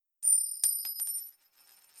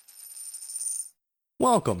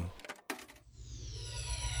Welcome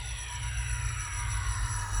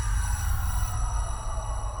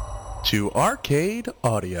to Arcade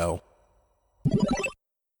Audio.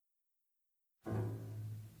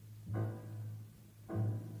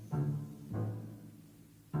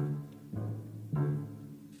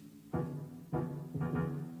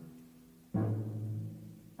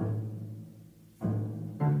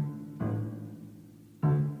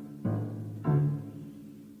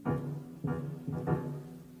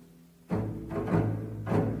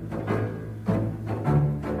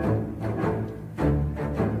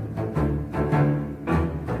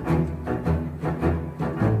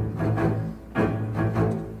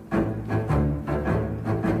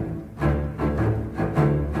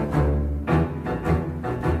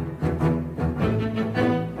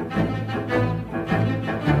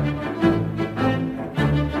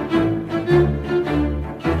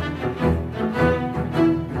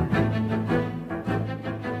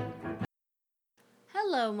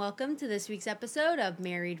 Hello and welcome to this week's episode of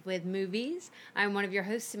Married with Movies. I'm one of your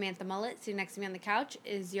hosts, Samantha Mullet. Sitting next to me on the couch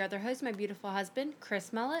is your other host, my beautiful husband,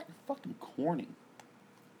 Chris Mullet. You're fucking corny.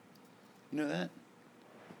 You know that?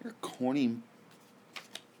 You're a corny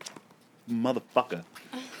motherfucker.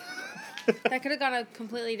 That could have gone a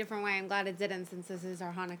completely different way. I'm glad it didn't since this is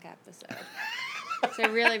our Hanukkah episode. So I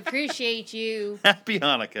really appreciate you Happy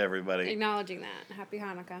Hanukkah, everybody. acknowledging that. Happy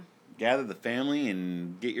Hanukkah. Gather the family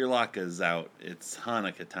and get your latkes out. It's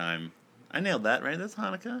Hanukkah time. I nailed that, right? That's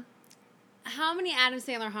Hanukkah. How many Adam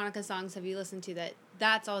Sandler Hanukkah songs have you listened to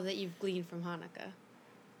that's all that you've gleaned from Hanukkah?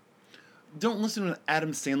 Don't listen to an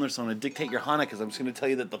Adam Sandler song to dictate your Hanukkahs. I'm just going to tell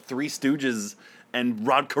you that the Three Stooges and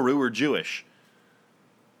Rod Carew are Jewish.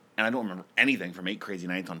 And I don't remember anything from 8 Crazy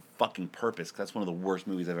Nights on fucking purpose, because that's one of the worst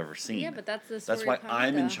movies I've ever seen. Yeah, but that's the story That's why of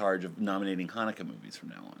I'm in Hanukkah. charge of nominating Hanukkah movies from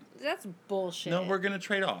now on. That's bullshit. No, we're going to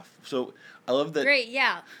trade off. So I love that. Great,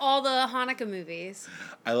 yeah. All the Hanukkah movies.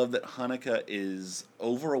 I love that Hanukkah is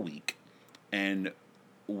over a week, and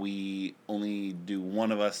we only do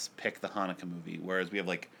one of us pick the Hanukkah movie, whereas we have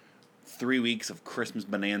like 3 weeks of Christmas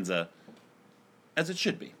bonanza, as it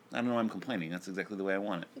should be. I don't know why I'm complaining. That's exactly the way I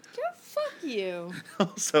want it. Fuck you.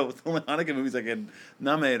 So the only Hanukkah movies I can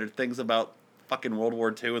nominate are things about fucking World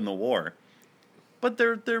War II and the war. But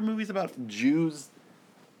they're movies about Jews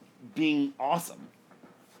being awesome.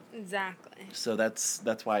 Exactly. So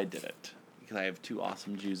that's why I did it. Because I have 2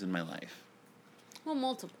 awesome Jews in my life. Well,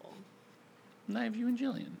 multiple. And I have you and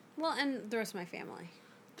Jillian. Well, and the rest of my family.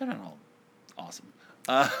 They're not all awesome.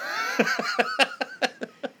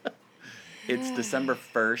 It's December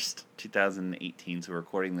 1st, 2018, so we're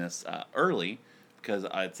recording this early because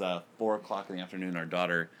it's 4 o'clock in the afternoon. Our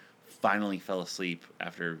daughter finally fell asleep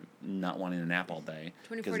after not wanting to nap all day.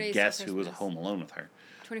 24 days guess till who was Christmas. home alone with her?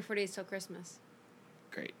 24 days till Christmas.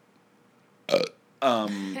 Great. So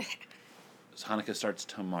Hanukkah starts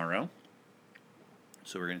tomorrow,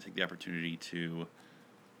 so we're going to take the opportunity to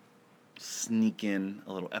sneak in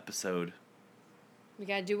a little episode. We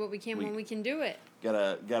gotta do what we can when we can do it.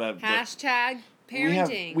 Gotta. Hashtag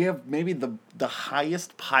parenting. We have maybe the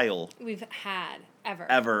highest pile We've had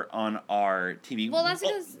ever on our TV. Well, that's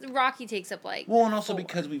because Rocky takes up like. Well, and also 4.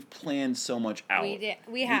 because we've planned so much out.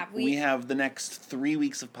 We have the next 4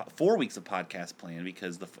 weeks of podcast planned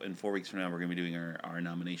because in 4 weeks from now we're going to be doing our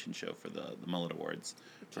nomination show for the Mullet Awards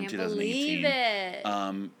from 2018. Believe it.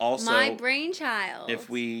 Also, my brainchild.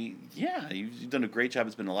 You've done a great job.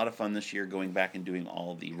 It's been a lot of fun this year going back and doing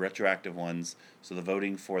all the retroactive ones. So the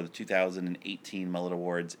voting for the 2018 Mullet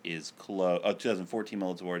Awards is closed. 2014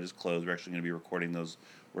 Mullet Awards is closed. We're actually going to be recording those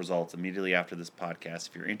results immediately after this podcast.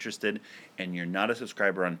 If you're interested and you're not a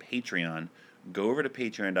subscriber on Patreon, go over to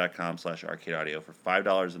patreon.com/arcadeaudio. For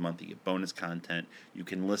 $5 a month, you get bonus content. You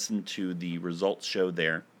can listen to the results show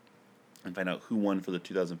there and find out who won for the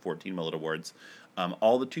 2014 Mullet Awards.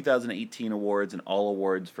 All the 2018 awards and all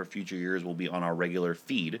awards for future years will be on our regular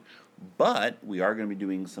feed, but we are going to be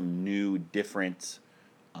doing some new, different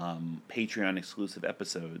Patreon exclusive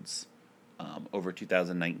episodes over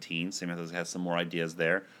 2019. Samantha has some more ideas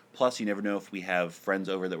there. Plus, you never know if we have friends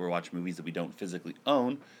over that we're watching movies that we don't physically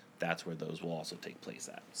own. That's where those will also take place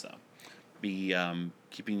at. So be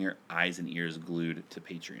keeping your eyes and ears glued to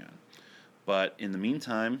Patreon. But in the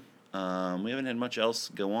meantime, we haven't had much else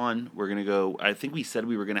go on. We're going to go, I think we said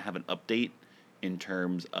we were going to have an update in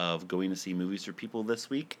terms of going to see movies for people this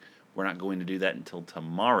week. We're not going to do that until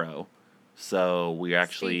tomorrow. So we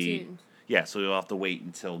actually... Stay tuned. Yeah, so we'll have to wait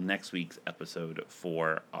until next week's episode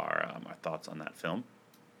for our thoughts on that film.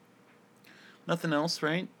 Nothing else,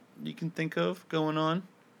 right? You can think of going on?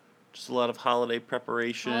 Just a lot of holiday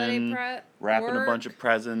preparation. Holiday prep. Wrapping work. a bunch of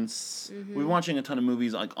presents. We've been watching a ton of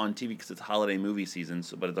movies like on TV because it's holiday movie season.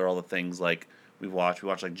 So, but they're all the things like we watched. We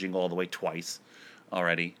watched like Jingle All the Way twice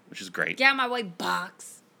already, which is great. Get out my way,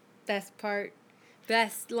 box. Best part.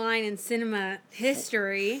 Best line in cinema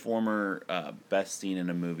history. Former best scene in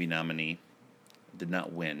a movie nominee. Did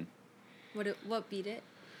not win. What beat it?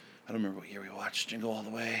 I don't remember what year we watched Jingle All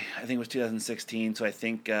the Way. I think it was 2016. So I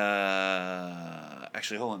think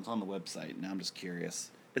actually, hold on, it's on the website. Now I'm just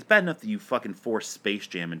curious. It's bad enough that you fucking forced Space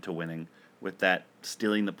Jam into winning with that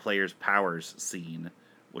stealing the player's powers scene,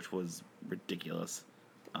 which was ridiculous.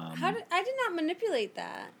 I did not manipulate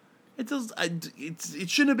that. It does. It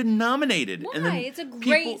shouldn't have been nominated. Why? And then It's a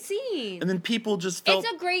great scene. And then people just felt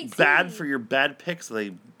It's a great bad scene. for your bad picks, so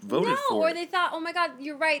they voted for or it. they thought, oh my god,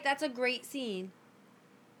 you're right, that's a great scene.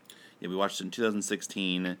 Yeah, we watched it in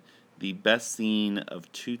 2016. The best scene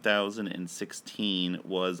of 2016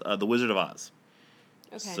 was The Wizard of Oz.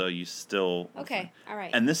 Okay. So you still... Okay, all right.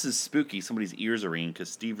 And this is spooky. Somebody's ears are ringing because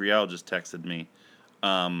Steve Rial just texted me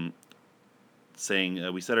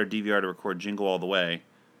saying, we set our DVR to record Jingle All the Way,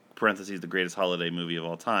 parentheses, the greatest holiday movie of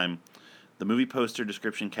all time. The movie poster,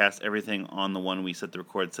 description, cast, everything on the one we set to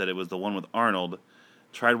record said it was the one with Arnold.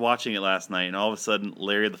 Tried watching it last night, and all of a sudden,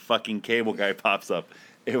 Larry the fucking Cable Guy pops up.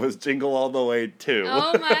 It was Jingle All the Way 2.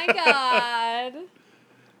 Oh my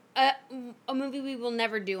god. A movie we will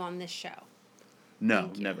never do on this show. No,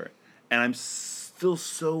 Thank you. never. And I'm still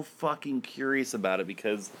so fucking curious about it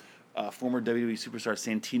because former WWE superstar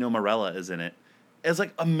Santino Marella is in it as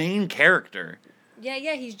like a main character.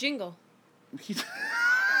 Yeah, he's Jingle. He's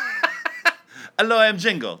Hello, I'm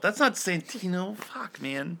Jingle. That's not Santino. Fuck,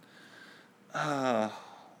 man. Why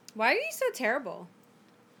are you so terrible?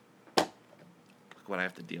 Look what I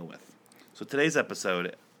have to deal with. So today's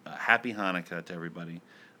episode, happy Hanukkah to everybody.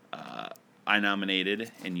 I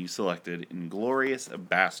nominated and you selected Inglourious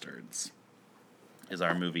Bastards is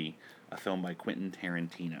our movie, a film by Quentin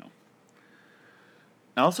Tarantino.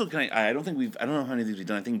 And also, I don't know how many of these we've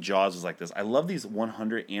done. I think Jaws was like this. I love these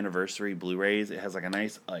 100 anniversary Blu-rays. It has like a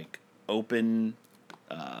nice like open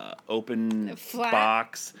Flat.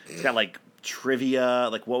 box. It's got like trivia,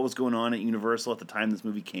 like what was going on at Universal at the time this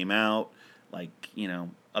movie came out. Like, you know,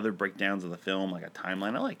 other breakdowns of the film, like a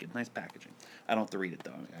timeline. I like it. Nice packaging. I don't have to read it,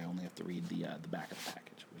 though. I only have to read the back of the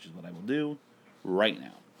package, which is what I will do right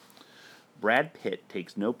now. Brad Pitt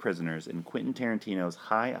takes no prisoners in Quentin Tarantino's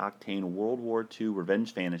high-octane World War II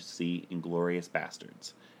revenge fantasy Inglourious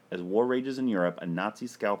Bastards. As war rages in Europe, a Nazi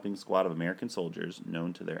scalping squad of American soldiers,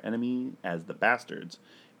 known to their enemy as the Bastards,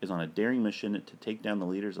 is on a daring mission to take down the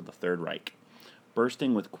leaders of the Third Reich.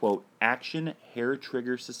 Bursting with, quote, action,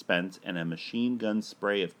 hair-trigger suspense, and a machine gun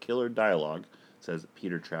spray of killer dialogue, says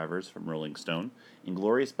Peter Travers from Rolling Stone,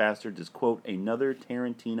 Inglourious Bastards is, quote, another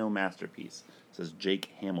Tarantino masterpiece, says Jake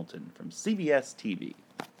Hamilton from CBS TV.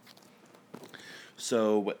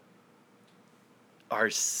 So, our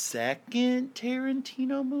second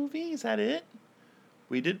Tarantino movie, is that it?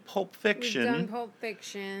 We did Pulp Fiction. We've done Pulp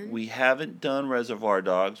Fiction. We haven't done Reservoir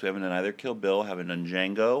Dogs. We haven't done either Kill Bill. Haven't done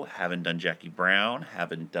Django. Haven't done Jackie Brown.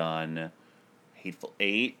 Haven't done Hateful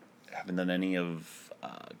Eight. Haven't done any of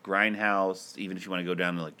Grindhouse. Even if you want to go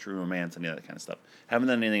down to like True Romance, any of that kind of stuff. Haven't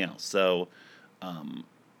done anything else. So,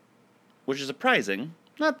 which is surprising.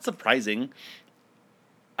 Not surprising.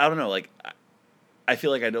 I don't know. Like, I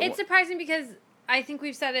feel like I don't. It's surprising because I think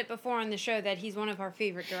we've said it before on the show that he's one of our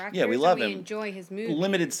favorite directors. Yeah, we love him. We enjoy his movies.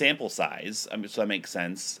 Limited sample size, so that makes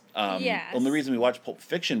sense. Yes. The only reason we watched Pulp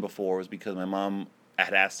Fiction before was because my mom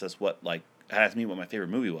had asked me what my favorite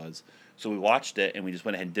movie was. So we watched it, and we just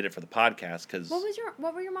went ahead and did it for the podcast. Cause,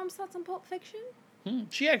 What were your mom's thoughts on Pulp Fiction?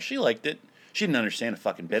 She actually liked it. She didn't understand a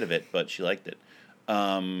fucking bit of it, but she liked it.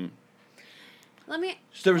 So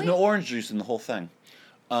there was no orange juice in the whole thing.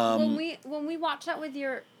 When we watched that with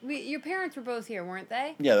your parents were both here, weren't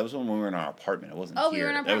they? Yeah, that was when we were in our apartment. It wasn't here. We were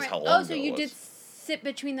in our That was apartment. how long so ago you it did was. sit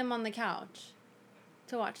between them on the couch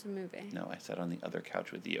to watch the movie. No, I sat on the other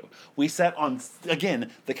couch with you. We sat on, again,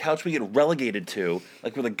 the couch we get relegated to,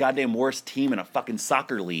 like we're the goddamn worst team in a fucking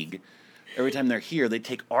soccer league. Every time they're here, they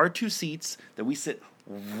take our two seats, then we sit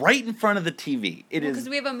right in front of the TV. It is because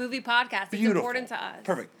we have a movie podcast. It's beautiful. important to us.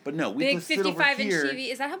 Perfect. But no, we Big just sit over 55-inch here.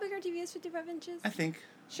 TV. Is that how big our TV is? 55 inches? I think.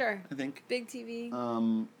 Sure. Big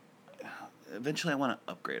TV. Eventually I want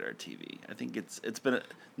to upgrade our TV. I think it's been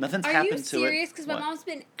nothing's Are happened you to it. serious? Because my What? mom's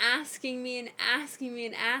been asking me, and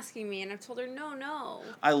I've told her no.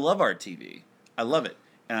 I love our TV. I love it.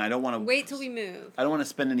 And I don't want to Wait till we move. I don't want to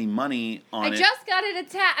spend any money on it. I just got it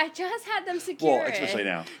attached. I just had them secure Well, especially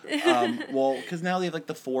now. Because now they have like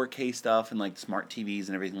the 4K stuff and like smart TVs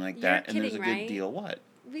and everything like that. You're And there's a kidding, good right? deal. What?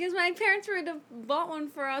 Because my parents would have bought one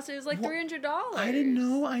for us. It was like $300. I didn't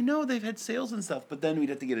know. I know they've had sales and stuff, but then we'd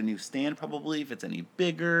have to get a new stand probably if it's any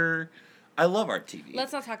bigger. I love Art TV.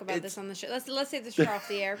 Let's not talk about this on the show. Let's take this show off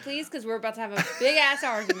the air, please, because we're about to have a big ass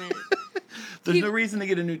argument. There's no reason to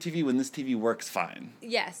get a new TV when this TV works fine.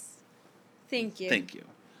 Yes. Thank you. Thank you.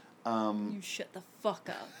 You shut the fuck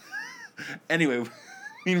up. Anyway,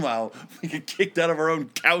 meanwhile, we get kicked out of our own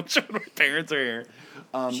couch when our parents are here.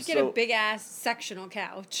 We should get a big ass sectional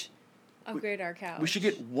couch. Upgrade our couch. We should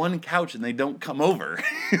get one couch and they don't come over.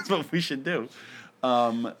 Is what we should do.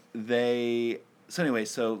 So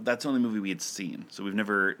that's the only movie we had seen. So we've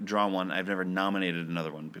never drawn one. I've never nominated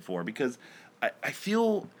another one before because I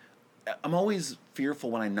feel I'm always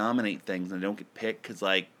fearful when I nominate things and I don't get picked because,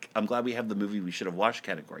 like, I'm glad we have the movie we should have watched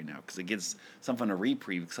category now because it gives something a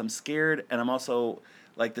reprieve because I'm scared and I'm also,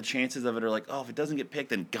 like, the chances of it are like, oh, if it doesn't get picked,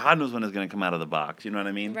 then God knows when it's going to come out of the box. You know what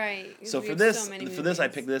I mean? Right. So for this, I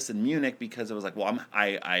picked this in Munich because it was like, well,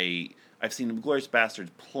 I've seen Inglourious Basterds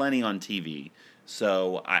plenty on TV,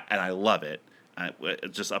 so I love it.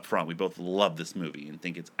 Just up front, we both love this movie and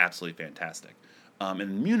think it's absolutely fantastic.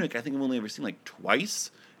 And Munich, I think I've only ever seen like twice.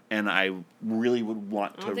 And I really would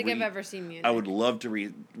want to. I don't think I've ever seen Munich. I would love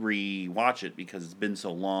to re-watch it because it's been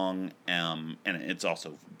so long, and it's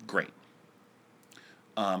also great.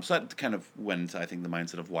 So that kind of went into, I think, the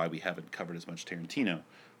mindset of why we haven't covered as much Tarantino.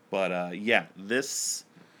 But this,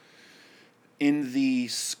 in the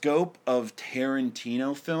scope of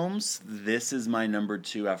Tarantino films, this is my number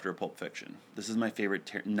 2 after Pulp Fiction. This is my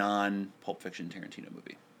favorite non-Pulp Fiction Tarantino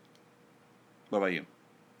movie. What about you?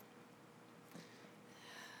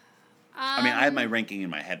 I mean, I have my ranking in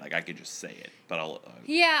my head. Like, I could just say it, but I'll...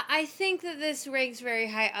 Yeah, I think that this ranks very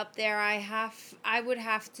high up there. I would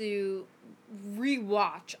have to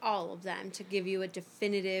rewatch all of them to give you a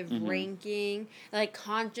definitive ranking. Like,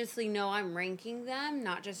 consciously know I'm ranking them,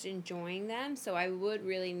 not just enjoying them. So I would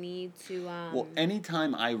really need to... Well,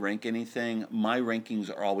 anytime I rank anything, my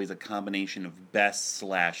rankings are always a combination of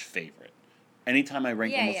best/favorite. Anytime I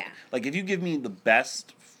rank Like, if you give me the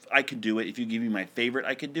best, I could do it. If you give me my favorite,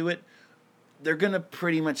 I could do it. They're going to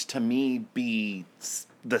pretty much, to me, be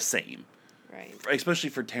the same. Right.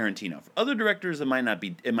 Especially for Tarantino. For other directors, it might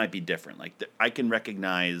be different. Like, I can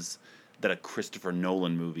recognize that a Christopher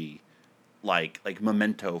Nolan movie, like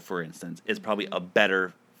Memento, for instance, is probably a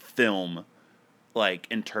better film, like,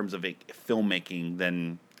 in terms of filmmaking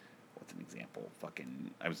than, what's an example? I was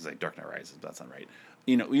going to say Dark Knight Rises, but that's not right.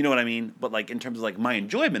 You know what I mean? But, like, in terms of, like, my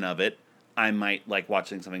enjoyment of it, I might like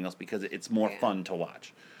watching something else because it's more fun to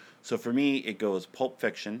watch. So for me, it goes Pulp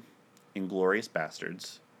Fiction, Inglourious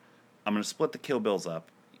Basterds. I'm going to split the Kill Bills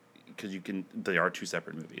up because they are 2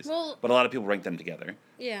 separate movies. Well, but a lot of people rank them together.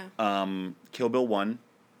 Yeah. Kill Bill 1,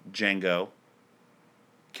 Django,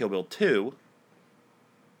 Kill Bill 2,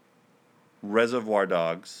 Reservoir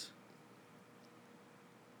Dogs.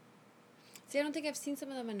 See, I don't think I've seen some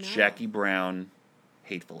of them enough. Jackie Brown,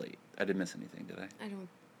 Hateful Eight. I didn't miss anything, did I? I don't.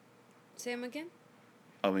 Say them again?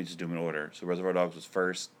 Let me just do them in order. So Reservoir Dogs was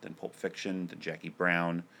first, then Pulp Fiction, then Jackie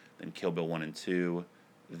Brown, then Kill Bill 1 and 2,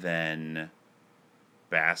 then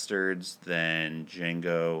Bastards, then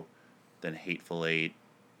Django, then Hateful Eight.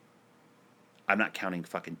 I'm not counting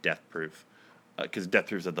fucking Death Proof, because Death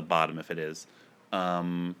Proof's at the bottom if it is.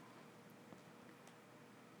 Am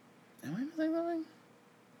I missing something?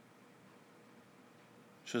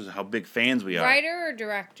 Shows how big fans we are. Writer or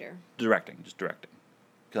director? Directing, just directing.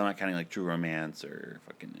 Because I'm not counting, like, True Romance or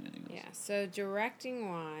fucking anything else. Yeah, so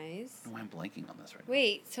directing-wise... Oh, I'm blanking on this right now.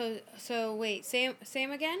 Wait, so wait, same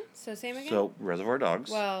again? Same again? So, Reservoir Dogs.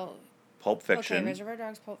 Well... Pulp Fiction. Okay, Reservoir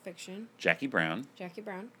Dogs, Pulp Fiction. Jackie Brown.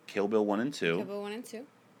 Kill Bill 1 and 2. Kill Bill 1 and 2.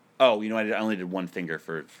 Oh, you know, I only did one finger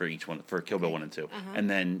for each one, for Kill Bill 1 and 2. Uh-huh. And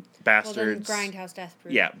then Bastards. Well, then Grindhouse Death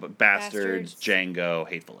Proof. Yeah, but Bastards, Django,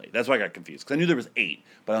 Hateful Eight. That's why I got confused. Because I knew there was 8,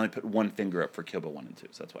 but I only put one finger up for Kill Bill 1 and 2,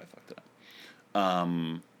 so that's why I fucked it up.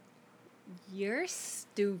 You're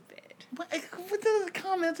stupid. With the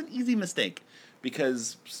comment, that's an easy mistake.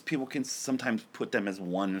 Because people can sometimes put them as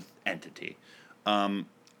one entity.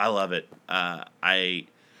 I love it.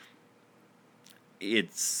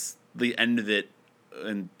 It's the end of it,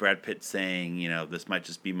 and Brad Pitt saying, you know, this might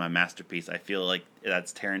just be my masterpiece. I feel like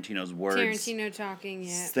that's Tarantino's words. Tarantino talking,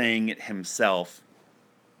 yeah. Saying it himself.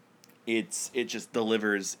 It just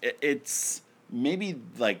delivers. It's maybe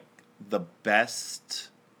like the best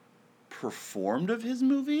performed of his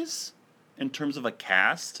movies in terms of a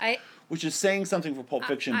cast. Which is saying something for Pulp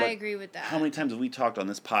Fiction. I agree with that. How many times have we talked on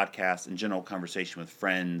this podcast and general conversation with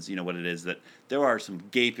friends, you know what it is, that there are some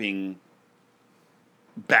gaping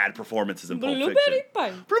bad performances in Pulp Fiction.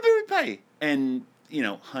 Blueberry pie. And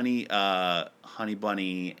Honey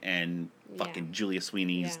Bunny and fucking Yeah. Julia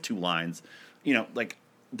Sweeney's Yeah. 2 lines. Like,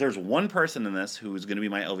 there's one person in this who's going to be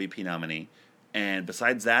my LVP nominee, and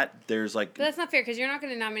besides that, there's like... But that's not fair, because you're not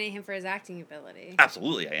going to nominate him for his acting ability.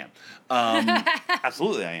 Absolutely, I am.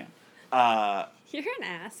 Absolutely, I am. You're an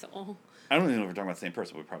asshole. I don't even know if we're talking about the same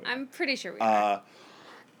person. We probably... I'm pretty sure we are.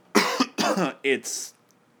 It's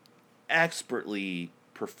expertly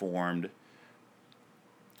performed.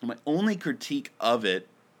 My only critique of it,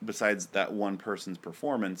 besides that one person's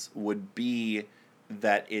performance, would be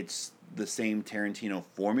that it's the same Tarantino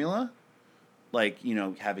formula. Like,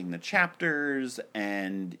 having the chapters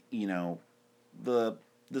and,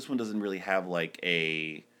 this one doesn't really have like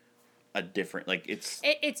a different, like it's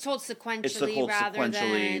told sequentially it's told rather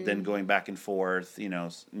sequentially than than going back and forth,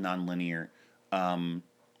 non-linear.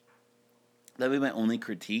 That would be my only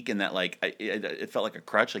critique, and that like it felt like a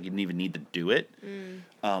crutch, like you didn't even need to do it.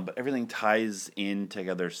 But everything ties in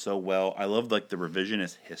together so well. I love like the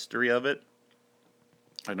revisionist history of it.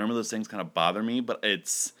 I normally those things kind of bother me, but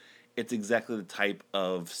it's exactly the type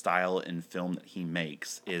of style in film that he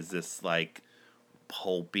makes. Is this like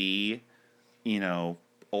pulpy,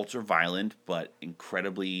 ultra violent, but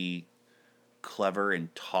incredibly clever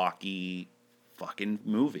and talky fucking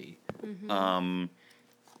movie.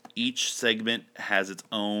 Each segment has its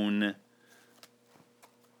own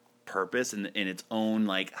purpose and its own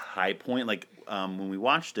like high point. Like when we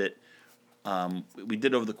watched it, we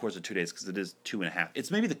did over the course of 2 days because it is 2.5.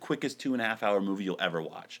 It's maybe the quickest 2.5 hour movie you'll ever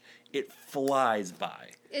watch. It flies by.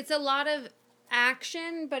 It's a lot of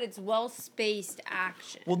action, but it's well spaced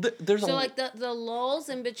action. Well, there's like the lulls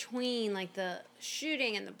in between, like the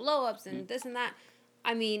shooting and the blow ups and this and that,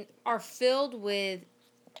 I mean, are filled with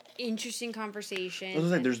interesting conversations. I was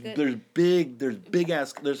saying, there's big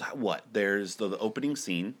ass. There's the opening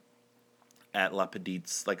scene at La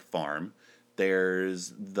Petite's like farm.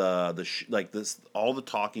 There's all the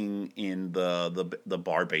talking in the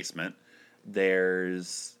bar basement.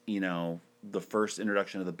 There's the first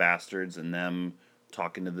introduction of the bastards and them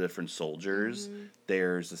talking to the different soldiers.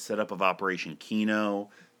 There's the setup of Operation Kino.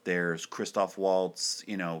 There's Christoph Waltz,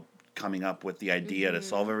 coming up with the idea to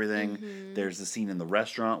solve everything. There's the scene in the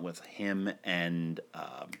restaurant with him and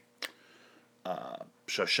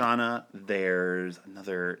Shoshana. There's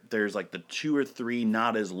like the 2 or 3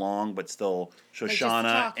 not as long but still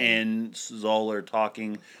Shoshana and Zoller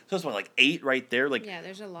talking. So it's like 8 right there. Like, yeah,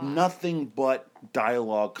 there's a lot. Nothing but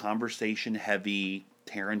dialogue, conversation heavy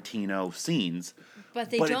Tarantino scenes. But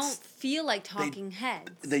they don't feel like talking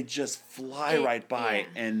heads. They just fly right by,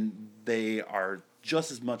 and they are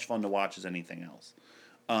just as much fun to watch as anything else.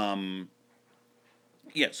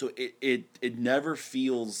 So it never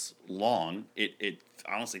feels long. It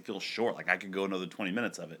honestly feels short. Like I could go another 20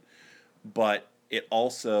 minutes of it. But it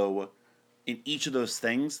also, in each of those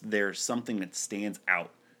things, there's something that stands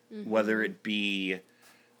out. Whether it be,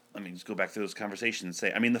 just go back through those conversations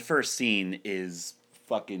and say, the first scene is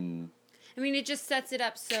fucking... it just sets it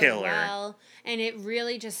up so killer. well, and it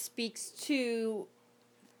really just speaks to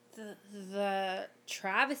the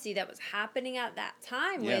travesty that was happening at that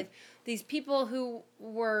time with these people who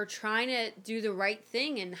were trying to do the right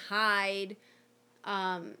thing and hide,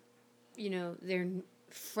 their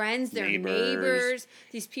friends, their neighbors,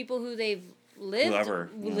 these people who they've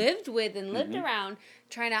lived with and lived around,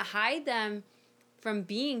 trying to hide them from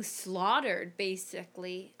being slaughtered,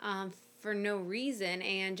 basically, for no reason,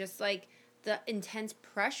 and just like the intense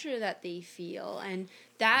pressure that they feel. And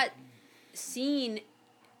that scene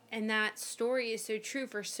and that story is so true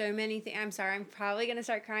for so many things. I'm sorry, I'm probably going to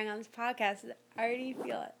start crying on this podcast. I already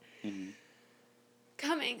feel it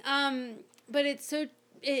coming. But it's so,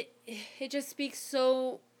 it just speaks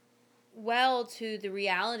so well to the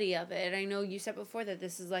reality of it. I know you said before that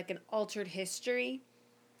this is like an altered history,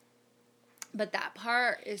 but that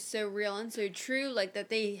part is so real and so true, like that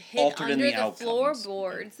they hid under the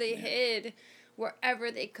floorboards. They hid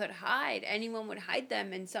wherever they could hide. Anyone would hide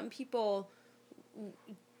them, and some people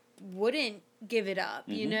wouldn't give it up,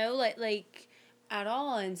 like at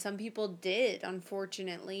all, and some people did,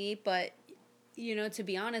 unfortunately. But to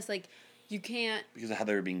be honest, like, you can't, because of how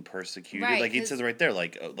they were being persecuted. Right, like it says right there,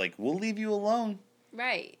 like we'll leave you alone.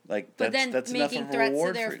 Right. Like but then that's making enough of a threats to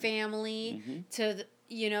reward their for family, to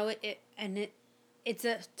it's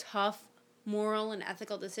a tough moral and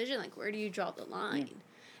ethical decision. Like, where do you draw the line?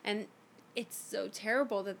 And it's so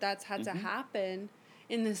terrible that that's had to happen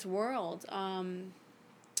in this world.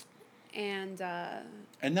 And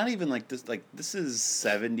not even like this. Like, this is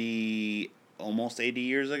 70, almost 80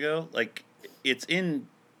 years ago. Like, it's in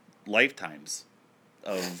lifetimes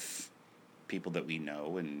of people that we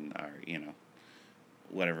know and are,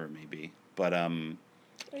 whatever it may be. But I'm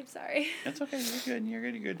sorry. That's okay. You're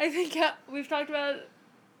good. You're good. I think we've talked about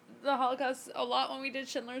the Holocaust a lot when we did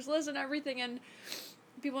Schindler's List and everything, and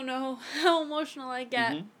people know how emotional I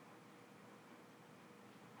get. Mm-hmm.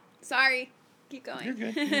 Sorry. Keep going. You're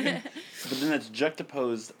good. But then that's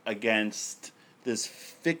juxtaposed against this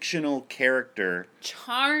fictional character.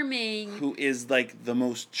 Charming. Who is like the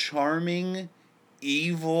most charming,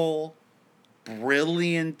 evil,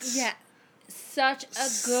 brilliant. Yeah. Such a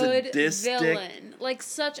good sadistic villain. Like,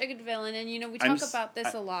 such a good villain. And, we talk about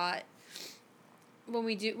this a lot when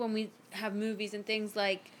we have movies and things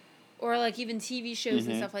like, or like even TV shows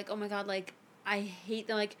and stuff, like, oh my God, like, I hate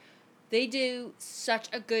them. Like, they do such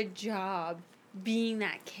a good job being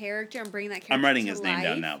that character and bringing that character to life. I'm writing his name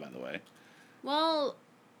down now, by the way. Well,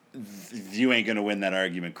 you ain't gonna win that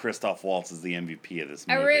argument. Christoph Waltz is the MVP of this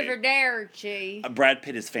movie. Arrivederci. Brad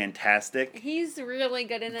Pitt is fantastic. He's really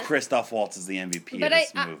good in it. Christoph Waltz is the MVP of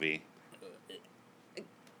this movie.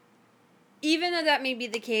 Even though that may be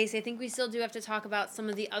the case, I think we still do have to talk about some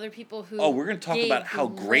of the other people who. Oh, we're going to talk about how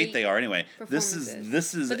great they are anyway. This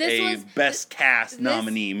is a best cast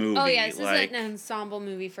nominee movie. Oh yeah, this is an ensemble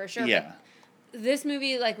movie for sure. Yeah. But this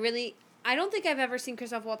movie, like, really, I don't think I've ever seen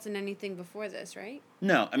Christoph Waltz in anything before this, right?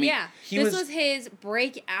 No, I mean, yeah, this was his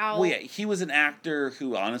breakout. Well, yeah, he was an actor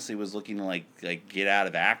who honestly was looking to like get out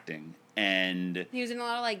of acting, and he was in a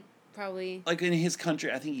lot of probably in his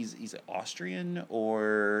country. I think he's Austrian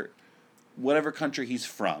or whatever country he's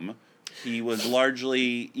from. He was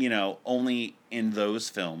largely, only in those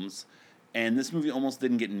films. And this movie almost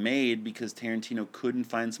didn't get made because Tarantino couldn't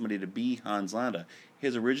find somebody to be Hans Landa.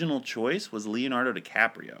 His original choice was Leonardo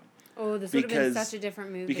DiCaprio. Oh, this would have been such a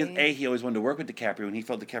different movie. Because A, he always wanted to work with DiCaprio, and he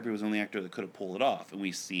felt DiCaprio was the only actor that could have pulled it off. And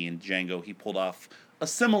we see in Django, he pulled off a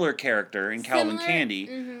similar character in Calvin Candy.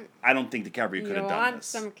 Mm-hmm. I don't think DiCaprio could have done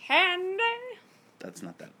this. You want some candy? That's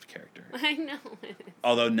not that character. I know.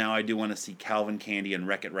 Although now I do want to see Calvin Candy and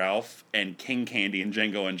Wreck-It Ralph and King Candy and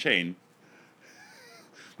Django Unchained.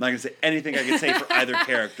 I'm not going to say anything I can say for either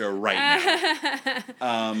character right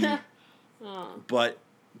now. But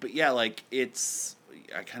yeah, it's...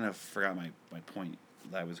 I kind of forgot my point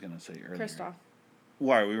that I was going to say earlier. Christoph.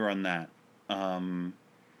 Why, we were on that. But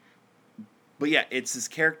yeah, it's this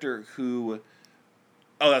character who...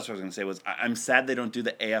 Oh, that's what I was going to say was I'm sad they don't do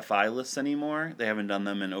the AFI lists anymore. They haven't done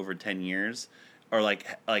them in over 10 years. Or,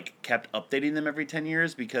 kept updating them every 10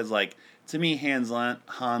 years. Because, to me, Hans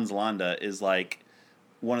Landa is,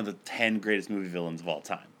 one of the 10 greatest movie villains of all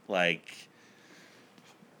time. The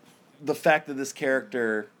fact that this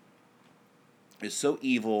character is so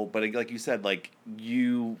evil, but like you said, it's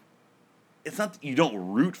not that you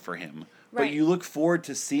don't root for him. Right. But you look forward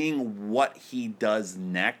to seeing what he does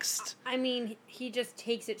next. I mean, he just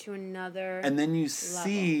takes it to another And then you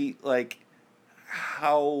see,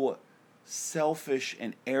 how selfish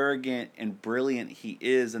and arrogant and brilliant he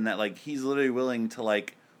is, and that, he's literally willing to,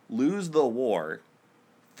 lose the war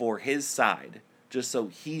for his side, just so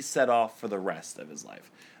he's set off for the rest of his life.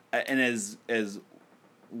 And as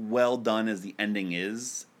well done as the ending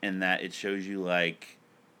is, and that it shows you,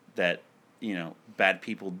 that... bad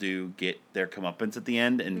people do get their comeuppance at the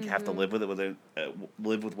end and have to live with it,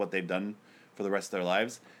 live with what they've done for the rest of their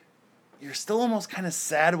lives. You're still almost kind of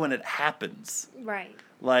sad when it happens. Right.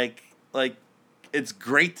 It's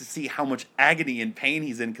great to see how much agony and pain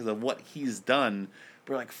he's in because of what he's done.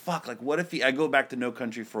 But fuck, what if I go back to No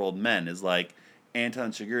Country for Old Men, is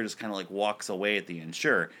Anton Chigurh just kind of walks away at the end.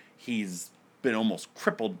 Sure, he's been almost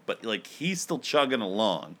crippled, but he's still chugging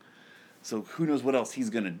along. So who knows what else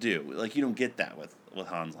he's gonna do? You don't get that with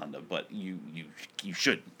Hans Landa, but you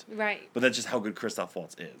shouldn't. Right. But that's just how good Christoph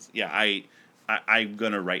Waltz is. Yeah, I'm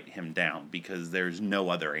gonna write him down because there's no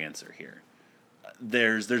other answer here.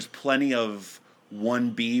 There's plenty of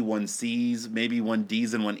 1B, 1Cs, maybe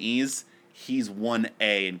 1Ds and 1Es. He's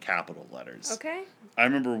 1A in capital letters. Okay. I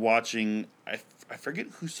remember watching. I forget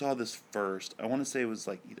who saw this first. I want to say it was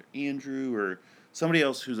either Andrew or somebody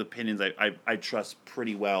else whose opinions I trust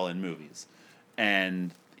pretty well in movies.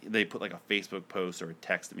 And they put a Facebook post or a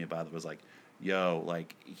text to me about it. It was yo,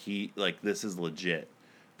 this is legit.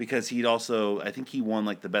 Because he'd also, I think he won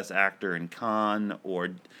the best actor in Cannes, or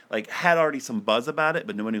had already some buzz about it,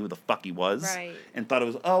 but nobody knew who the fuck he was. Right. And thought it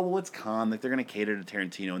was, oh, well, it's Cannes. They're going to cater to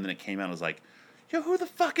Tarantino. And then it came out and was yo, who the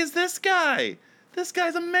fuck is this guy? This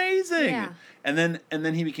guy's amazing. Yeah. And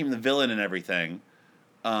then he became the villain and everything.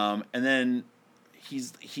 And then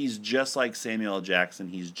he's just like Samuel L. Jackson.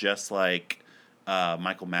 He's just like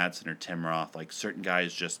Michael Madsen or Tim Roth. Certain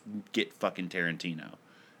guys just get fucking Tarantino.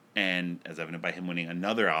 And as evident by him winning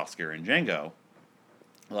another Oscar in Django,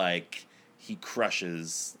 he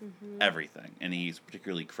crushes everything, and he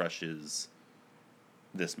particularly crushes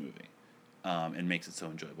this movie, and makes it so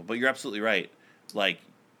enjoyable. But you're absolutely right. Like,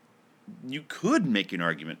 you could make an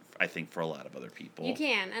argument, I think, for a lot of other people. You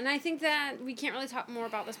can, and I think that we can't really talk more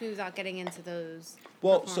about this movie without getting into those.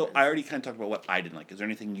 Well, so I already kind of talked about what I didn't like. Is there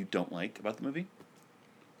anything you don't like about the movie?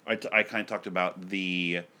 I kind of talked about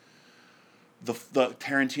the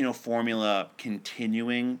Tarantino formula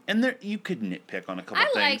continuing, and there you could nitpick on a couple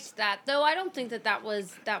things. I liked that, though. I don't think that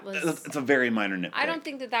was. It's a very minor nitpick. I don't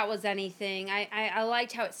think that was anything. I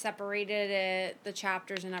liked how it separated the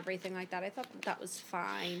chapters and everything like that. I thought that was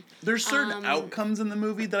fine. There's certain outcomes in the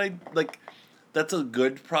movie that I like. That's a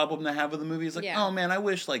good problem to have with the movie. It's like, oh man, I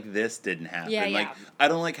wish like this didn't happen. Yeah, like I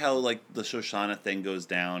don't like how like the Shoshana thing goes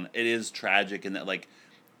down. It is tragic in that like.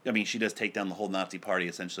 I mean, she does take down the whole Nazi party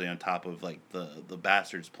essentially on top of like the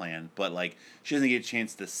bastards plan, but like she doesn't get a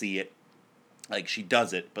chance to see it. Like she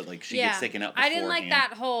does it, but like she gets taken out beforehand. I didn't like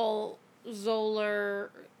that whole Zoller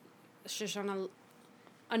Shoshana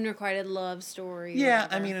unrequited love story. Yeah,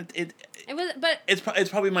 I mean it was, but it's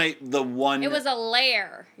probably the one. It was a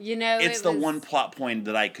layer, you know. It's the one plot point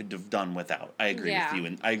that I could have done without. I agree with you,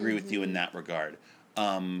 and I agree with you in that regard.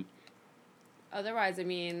 Otherwise, I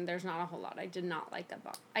mean, there's not a whole lot I did not like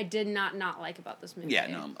about. I did not like about this movie. Yeah,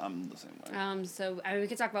 no, I'm the same way. So I mean, we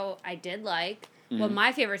could talk about what I did like. What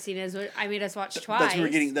my favorite scene is. What I made us watch twice. That's what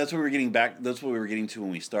we were getting back. That's what we were getting to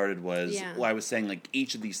when we started. Was well, I was saying like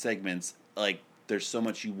each of these segments, like there's so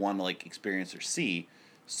much you want to like experience or see.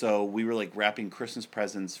 So we were like wrapping Christmas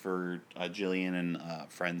presents for Jillian and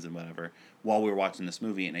friends and whatever while we were watching this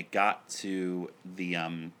movie, and it got to the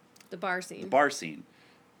bar scene. The bar scene.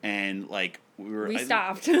 And like we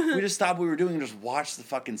stopped. We just stopped what we were doing and just watched the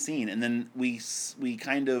fucking scene. And then we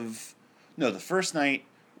kind of the first night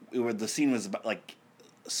the scene was about like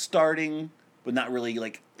starting but not really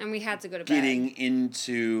like. And we had to go to getting bed.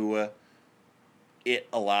 into it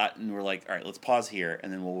a lot, and we're like, all right, let's pause here,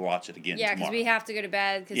 and then we'll watch it again. Yeah, because we have to go to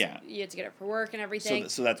bed because you have to get up for work and everything.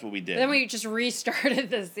 So that's what we did. But then we just restarted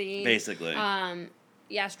the scene basically.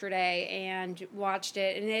 Yesterday and watched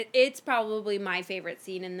it, and it's probably my favorite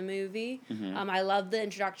scene in the movie. Mm-hmm. I love the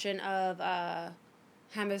introduction of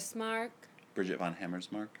Hammersmark. Bridget von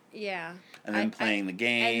Hammersmark. Yeah. And then playing the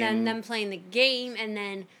game. And then them playing the game, and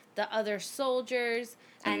then the other soldiers,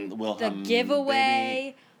 and the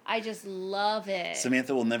giveaway. Baby. I just love it.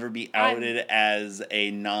 Samantha will never be outed as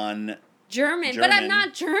a German, but I'm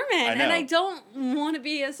not German, and I don't want to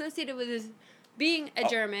be associated with being a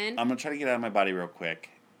German. I'm going to try to get out of my body real quick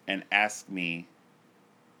and ask me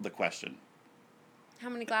the question. How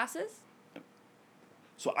many glasses?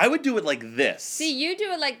 So I would do it like this. See, you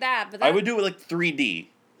do it like that, but I would do it like 3D.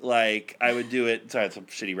 Like, I would do it... Sorry, it's a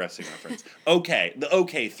shitty wrestling reference. Okay. The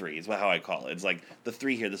OK3 is how I call it. It's like, the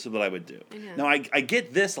 3 here, this is what I would do. Now, I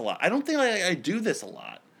get this a lot. I don't think I do this a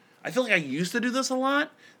lot. I feel like I used to do this a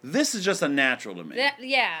lot. This is just unnatural to me.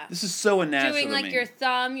 Yeah. This is so unnatural to me. Doing like your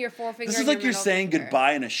thumb, your forefinger. This is like you're saying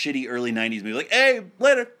goodbye in a shitty early 90s movie. Like, hey,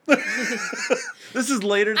 later. This is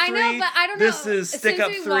later 3. I know, but I don't this know. This is stick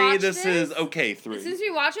up 3. This is okay 3. Since we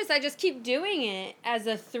watched this, I just keep doing it as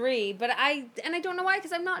a 3. But I don't know why,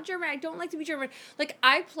 because I'm not German. I don't like to be German. Like,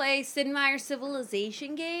 I play Sid Meier's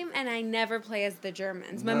Civilization game, and I never play as the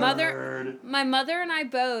Germans. My mother and I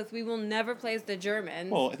both, we will never play as the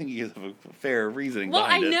Germans. Well, I think you have a fair reasoning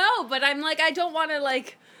behind it. Well, I know, but I'm like, I don't want to,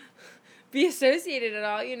 like, be associated at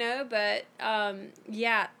all, you know? But,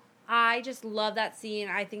 yeah, I just love that scene.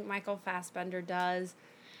 I think Michael Fassbender does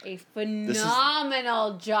a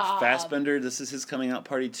phenomenal job. Fassbender, this is his coming out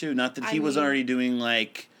party, too. Not that he was already doing,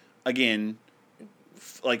 like, again,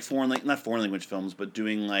 like, not foreign language films, but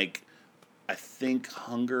doing, like, I think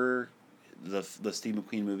Hunger, the Steve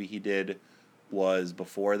McQueen movie he did, was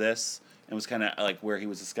before this. It was kind of like where he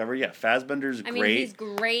was discovered. Yeah, Fassbender's great. I mean, he's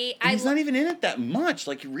great. And he's not even in it that much.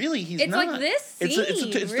 Like, really, he's not. It's like this scene,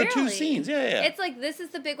 It's the 2 scenes. Yeah. It's like this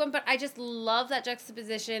is the big one, but I just love that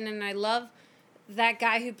juxtaposition, and I love that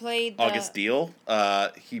guy who played August Deal.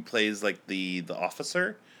 He plays, like, the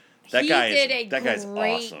officer. That guy's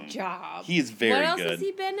awesome. Job. He is very good. What else has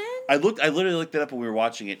he been in? I literally looked it up when we were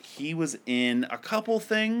watching it. He was in a couple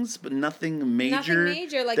things, but nothing major.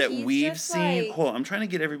 Like that he's we've just seen. like... Hold on, I'm trying to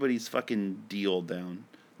get everybody's fucking deal down.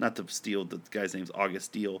 Not to steal, the guy's name's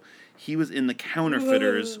August Deal. He was in The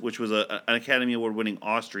Counterfeiters, which was an Academy Award winning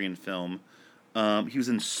Austrian film. He was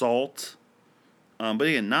in Salt. But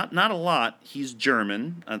again, not a lot. He's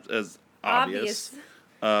German, as obvious.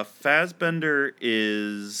 Fassbender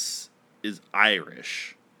is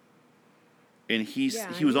Irish, and he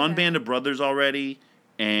was on Band of Brothers already,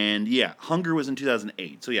 and Hunger was in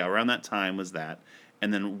 2008. So around that time was that,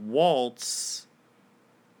 And then Waltz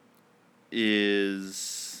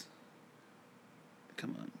is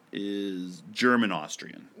German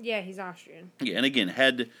Austrian. Yeah, he's Austrian. Yeah, and again,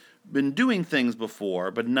 had been doing things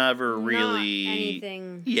before, but never really Not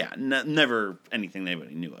anything. Yeah, never anything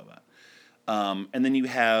anybody knew about. And then you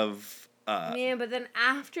have Man, but then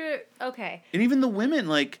after, okay. and even the women,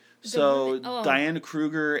 like, women, Diana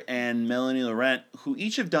Kruger and Melanie Laurent, who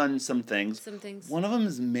each have done some things. Some things. One of them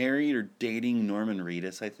is married or dating Norman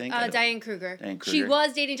Reedus, I think. Diane Kruger. Diane Kruger. She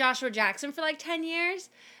was dating Joshua Jackson for like 10 years,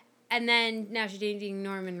 and then now she's dating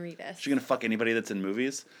Norman Reedus. She's gonna fuck anybody that's in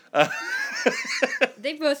movies.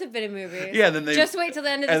 They both have been in movies. Yeah, then they just wait till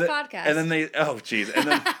the end of this podcast. And then they, oh jeez, and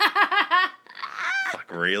then fuck,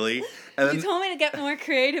 really? And then, you told me to get more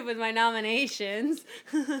creative with my nominations.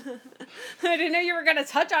 I didn't know you were gonna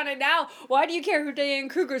touch on it now. Why do you care who Diane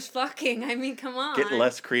Kruger's fucking? I mean, come on. get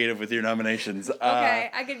less creative with your nominations.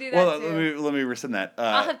 Okay, I could do that well, too. let me rescind that.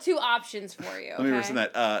 I'll have two options for you. Let me rescind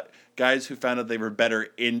that. Guys who found out they were better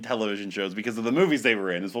in television shows because of the movies they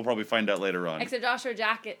were in, as we'll probably find out later on. Except Joshua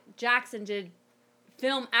Jackson did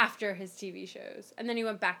film after his TV shows, and then he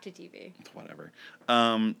went back to TV. Whatever.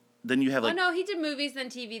 Then you have like. Oh no, he did movies then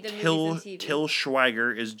TV, then Till movies then TV. Till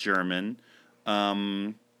Schweiger is German.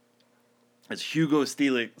 It's Hugo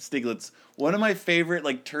Stiglitz, one of my favorite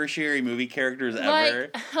like tertiary movie characters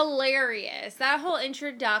ever. Like hilarious. That whole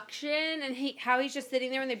introduction and how he's just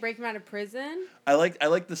sitting there when they break him out of prison. I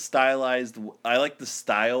like the style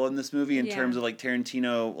in this movie in Yeah. terms of like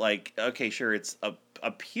Tarantino, like, okay, sure, it's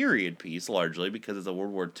a period piece largely because it's a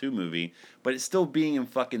World War II movie, but it's still being in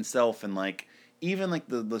fucking self, and like even like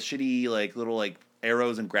the shitty like little like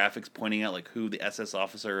arrows and graphics pointing out like who the SS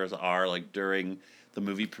officers are like during the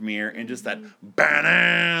movie premiere, and just that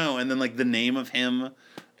 "Banow!" and then like the name of him,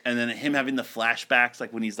 and then him having the flashbacks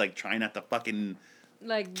like when he's like trying not to fucking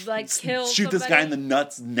like kill shoot somebody. this guy in the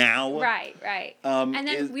nuts now. Right. And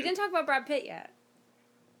then we didn't talk about Brad Pitt yet.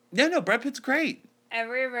 Yeah, no, Brad Pitt's great.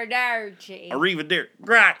 Arrivederci.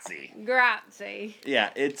 Grazie. Yeah,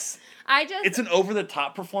 it's It's an over the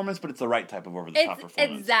top performance, but it's the right type of over the top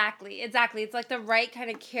performance. Exactly. It's like the right kind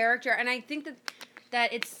of character, and I think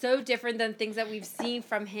that it's so different than things that we've seen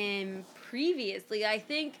from him previously. I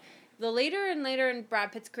think the later and later in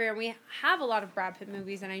Brad Pitt's career, and we have a lot of Brad Pitt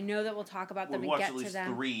movies, and I know that we'll talk about them We've and watched get at least to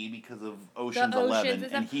them. 3 because of Ocean's Oceans 11, and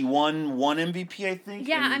and stuff. he won 1 MVP, I think.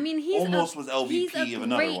 Yeah, and I mean he's was LVP of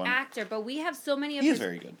another great one. actor, but we have so many of He's his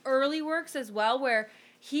very good. early works as well where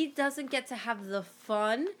he doesn't get to have the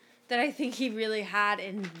fun that I think he really had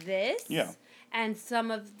in this. Yeah. And some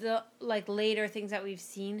of the like later things that we've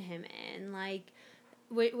seen him in, like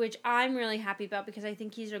which I'm really happy about because I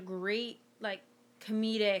think he's a great like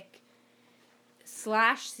comedic /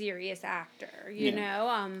 serious actor, you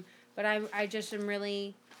know. But I just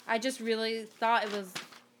really thought it was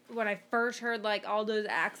when I first heard like all those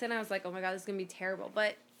accents, I was like, oh my god, this is gonna be terrible.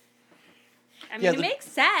 But I mean, it makes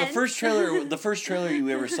sense. The first trailer you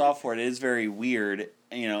ever saw for it is very weird,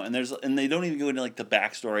 you know. And they don't even go into like the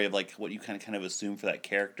backstory of like what you kind of assume for that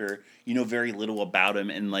character. You know very little about him,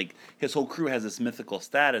 and like his whole crew has this mythical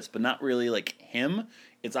status, but not really like him.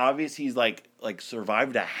 It's obvious he's like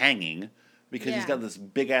survived a hanging because he's got this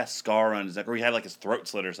big ass scar on his neck, or he had like his throat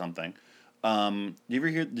slit or something. Did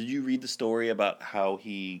you read the story about how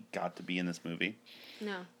he got to be in this movie?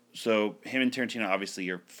 No. So him and Tarantino obviously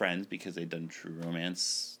are friends because they've done True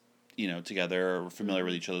Romance, you know, together, or familiar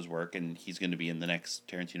with each other's work, and he's going to be in the next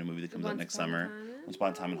Tarantino movie that comes out next summer, Once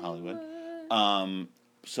Upon a Time in Hollywood.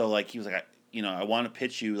 So like he was like, I want to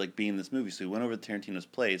pitch you like being in this movie. So he went over to Tarantino's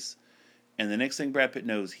place, and the next thing Brad Pitt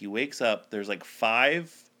knows, he wakes up. There's like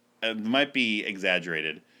 5, it might be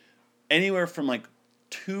exaggerated, anywhere from like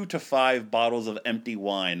 2 to 5 bottles of empty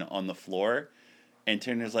wine on the floor. And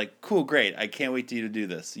Turner's like, cool, great. I can't wait for you to do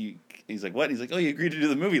this. He's like, what? He's like, oh, you agreed to do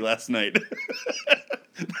the movie last night.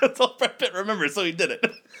 That's all Brad Pitt remembers, so he did it.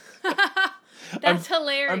 That's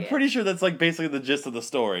hilarious. I'm pretty sure that's like basically the gist of the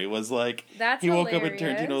story. Was like that's he woke hilarious. up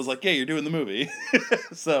and Tarantino was like, yeah, you're doing the movie.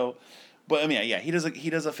 So, but I mean, yeah, he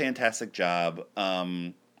does a fantastic job.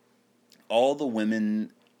 All the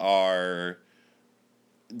women are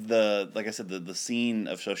like I said, the scene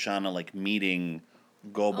of Shoshana like meeting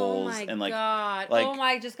Goebbels and like god! like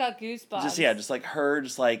I just got goosebumps. Just like her,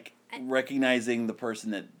 just like recognizing the person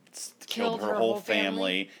that killed her whole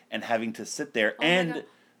family and having to sit there and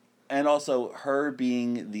also her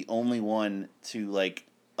being the only one to like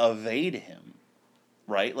evade him,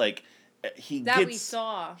 right? Like he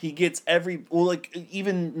gets every like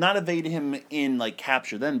even not evade him in like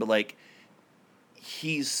capture then, but like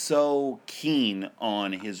he's so keen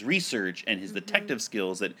on his research and his detective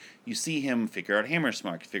skills that you see him figure out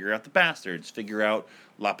Hammersmark, figure out the bastards, figure out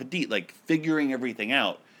La Petite, like figuring everything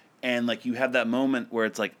out. And like you have that moment where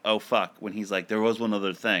it's like, oh fuck, when he's like, there was one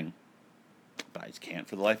other thing, but I just can't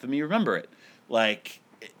for the life of me remember it. Like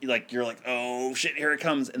you're like, oh shit, here it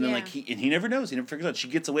comes, and then like he never knows, he never figures out. She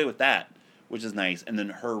gets away with that, which is nice, and then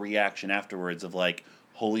her reaction afterwards of like,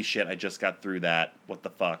 holy shit, I just got through that. What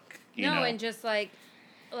the fuck, you know? And just like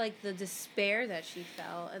the despair that she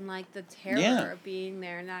felt, and like the terror of being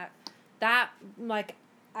there, and that like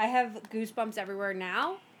I have goosebumps everywhere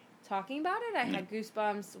now. Talking about it, I had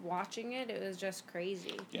goosebumps watching it. It was just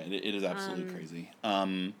crazy. Yeah, it is absolutely crazy.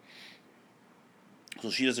 So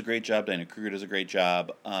she does a great job. Diana Kruger does a great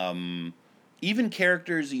job. Even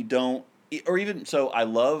characters you don't, or even so, I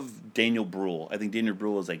love Daniel Bruhl. I think Daniel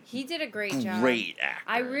Bruhl is like he did a great job. Great actor.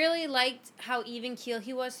 I really liked how even keel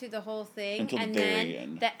he was through the whole thing, until and the very then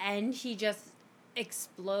end. The end he just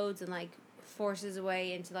explodes and like forces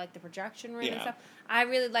away into like the projection room and stuff. I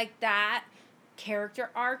really liked that character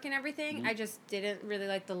arc and everything. I just didn't really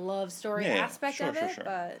like the love story aspect of it.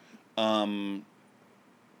 But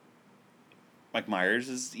Mike Myers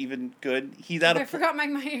is even good. I forgot Mike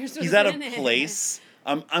Myers was he's out of in place.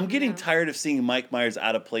 I'm getting tired of seeing Mike Myers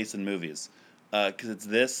out of place in movies. Because it's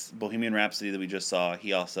this Bohemian Rhapsody that we just saw.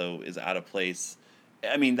 He also is out of place.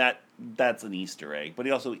 I mean that's an Easter egg, but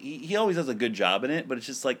he also he always does a good job in it. But it's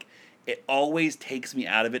just like it always takes me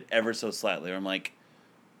out of it ever so slightly. Where I'm like,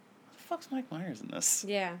 fuck's Mike Myers in this?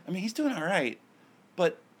 Yeah. I mean, he's doing all right,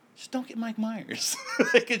 but just don't get Mike Myers.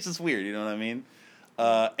 Like, it's just weird, you know what I mean?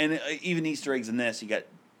 And even Easter eggs in this, you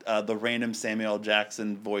got the random Samuel L.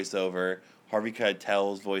 Jackson voiceover, Harvey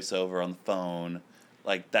Keitel's voiceover on the phone,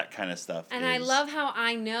 like that kind of stuff. And I love how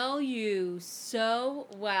I know you so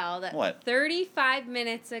well that 35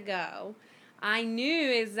 minutes ago, I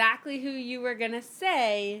knew exactly who you were going to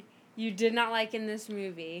say you did not like in this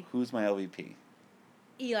movie. Who's my LVP?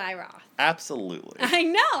 Eli Roth. Absolutely. I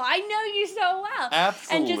know you so well.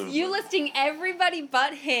 Absolutely. And just you listing everybody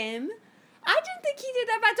but him. I didn't think he did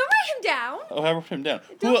that bad. Don't write him down. Oh, I wrote him down.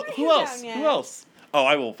 Who else? Who else? Oh,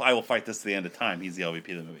 I will fight this to the end of time. He's the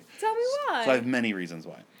LVP of the movie. Tell me why. So I have many reasons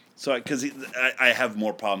why. So because I have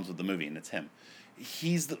more problems with the movie, and it's him.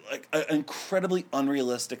 He's an incredibly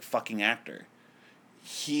unrealistic fucking actor.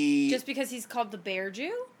 Just because he's called the Bear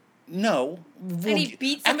Jew? No. And he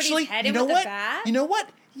beats somebody's head in with a bat? You know what?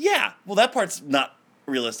 Yeah. Well, that part's not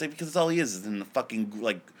realistic because that's all he is in the fucking,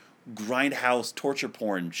 like, grindhouse torture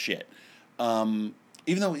porn shit. Even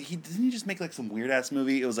though didn't he just make, like, some weird-ass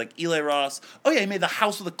movie? It was, like, Eli Roth. Oh, yeah, he made The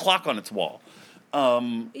House with a Clock on Its Wall.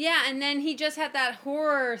 Yeah, and then he just had that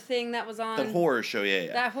horror thing that was on... That horror show,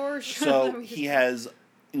 yeah. That horror show. So he has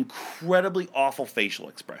incredibly awful facial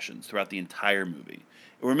expressions throughout the entire movie.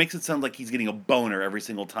 Where it makes it sound like he's getting a boner every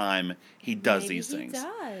single time he does these things. He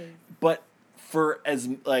does. But for as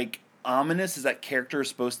like ominous as that character is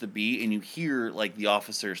supposed to be, and you hear like the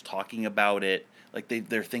officers talking about it, like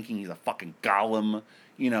they're thinking he's a fucking golem,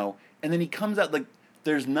 you know, and then he comes out like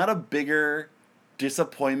there's not a bigger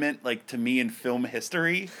disappointment like to me in film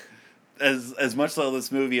history as much so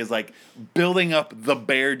this movie is like building up the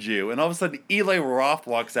Bear Jew, and all of a sudden Eli Roth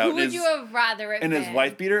walks out. Who would you have rather it in his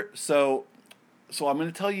wife beater? So I'm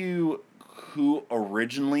going to tell you who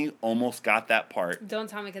originally almost got that part. Don't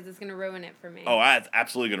tell me because it's going to ruin it for me. Oh, it's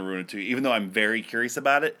absolutely going to ruin it too, even though I'm very curious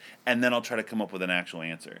about it, and then I'll try to come up with an actual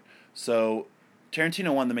answer. So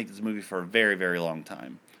Tarantino wanted to make this movie for a very, very long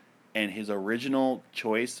time, and his original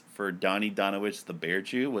choice for Donnie Donowitz, the Bear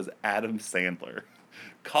Jew, was Adam Sandler.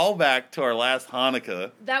 Call back to our last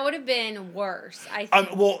Hanukkah. That would have been worse, I think.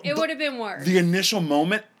 It would have been worse. The initial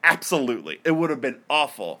moment, absolutely. It would have been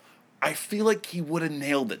awful. I feel like he would have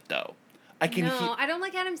nailed it, though. I don't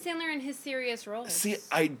like Adam Sandler in his serious roles. See,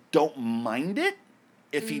 I don't mind it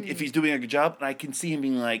if he's doing a good job, and I can see him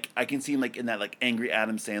being like, in that like angry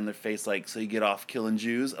Adam Sandler face, like, so you get off killing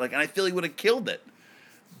Jews, like, and I feel he would have killed it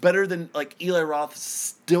better than like Eli Roth's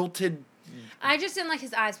stilted. I just didn't like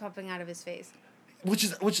his eyes popping out of his face. Which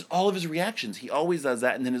is all of his reactions. He always does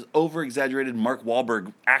that, and then his over exaggerated Mark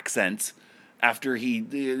Wahlberg accent. After he,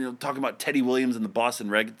 talking about Teddy Williams and the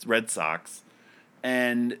Boston Red Sox,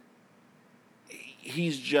 and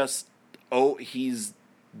he's just, he's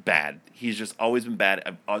bad. He's just always been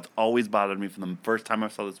bad. It's always bothered me from the first time I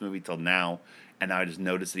saw this movie till now, and now I just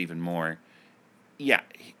notice it even more. Yeah,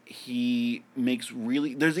 he makes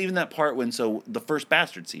really, there's even that part when, the first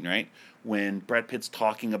Bastard scene, right? When Brad Pitt's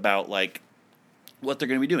talking about, like, what they're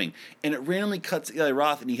going to be doing, and it randomly cuts Eli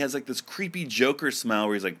Roth, and he has, like, this creepy Joker smile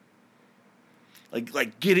where he's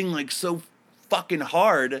like getting like so fucking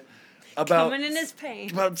hard, about coming in his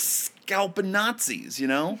pain. about scalping Nazis. You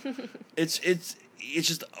know, it's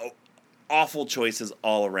just awful choices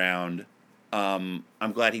all around. I'm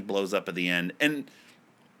glad he blows up at the end. And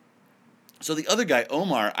so the other guy,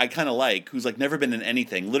 Omar, I kind of like, who's like never been in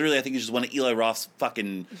anything. Literally, I think he's just one of Eli Roth's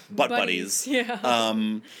fucking butt buddies. Yeah.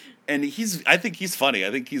 And I think he's funny.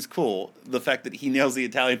 I think he's cool. The fact that he nails the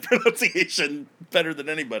Italian pronunciation better than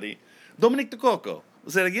anybody. Dominic De Coco.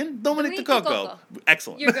 Say it again? Dominic De Coco.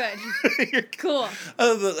 Excellent. You're good. Cool.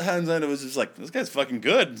 Hans Zimmer was just like, this guy's fucking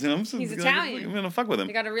good. You know, He's Italian. I'm gonna fuck with him.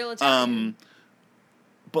 They got a real Italian.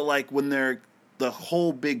 But like when they're the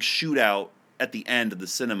whole big shootout at the end of the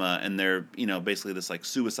cinema, and they're basically this like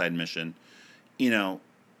suicide mission, the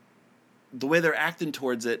way they're acting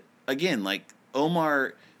towards it, again, like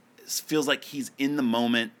Omar feels like he's in the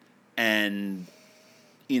moment and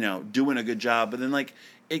doing a good job, but then like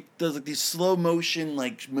it does like these slow motion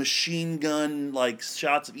like machine gun like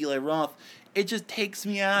shots of Eli Roth. It just takes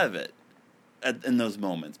me out of it in those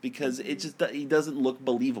moments because he doesn't look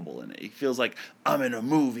believable in it. He feels like I'm in a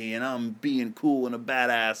movie and I'm being cool and a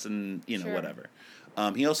badass and Sure. whatever.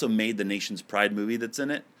 He also made the Nation's Pride movie that's in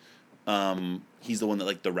it. He's the one that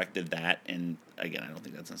like directed that, and again, I don't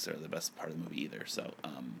think that's necessarily the best part of the movie either. So,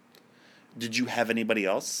 did you have anybody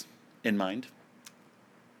else in mind?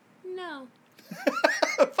 No.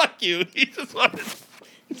 Fuck you. He just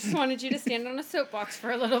wanted you to stand on a soapbox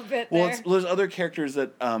for a little bit Well, there. there's other characters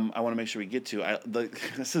that I want to make sure we get to.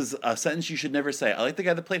 This is a sentence you should never say. I like the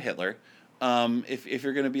guy that played Hitler. If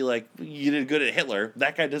you're going to be like, you did good at Hitler,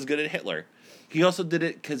 that guy does good at Hitler. He also did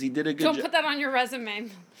it because he did a good job. Don't put that on your resume.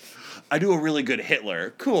 I do a really good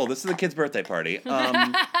Hitler. Cool, this is a kid's birthday party.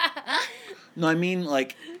 No, I mean,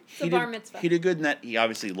 like, It's a bar mitzvah. he did good in that he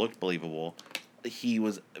obviously looked believable. He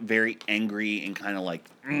was very angry and kind of like,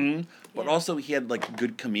 but also he had like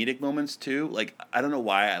good comedic moments too. Like, I don't know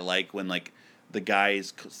why I like when like the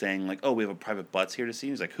guy's saying like, oh, we have a private butts here to see.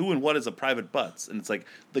 He's like, who and what is a private butts? And it's like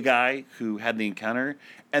the guy who had the encounter,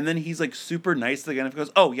 and then he's like super nice to the guy and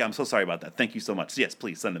goes, oh yeah, I'm so sorry about that. Thank you so much. Yes,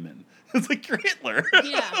 please send him in. It's like, you're Hitler.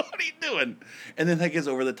 Yeah. What are you doing? And then like his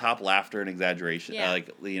over the top laughter and exaggeration, Yeah.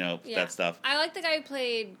 that stuff. I like the guy who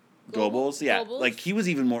played Goebbels, yeah, Goebbels. like he was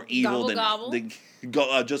even more evil Gobble than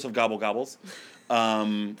Joseph Gobbles.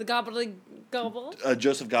 The gobbly gobble.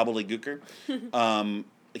 Joseph Gobbledygooker.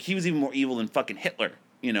 He was even more evil than fucking Hitler,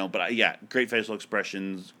 But yeah, great facial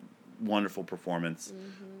expressions, wonderful performance.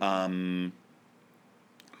 Mm-hmm.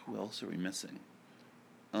 Who else are we missing?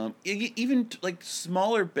 Even like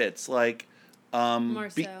smaller bits like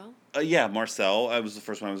Marcel. Marcel. I was the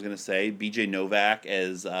first one I was gonna say. B.J. Novak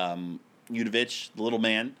as Udovich, the little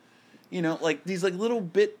man. Like these like little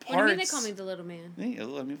bit parts. What do you mean they call me the little man? Yeah,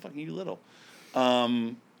 I mean, fucking you little.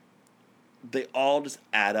 They all just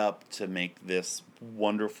add up to make this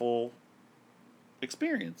wonderful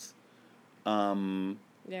experience. Yeah,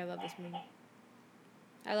 I love this movie.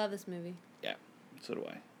 I love this movie. Yeah, so do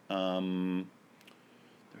I.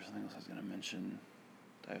 There's something else I was going to mention.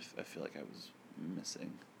 I feel like I was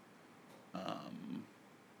missing.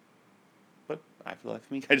 But for the life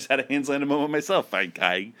of me, I just had a Hans Landa moment myself. For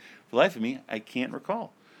the life of me, I can't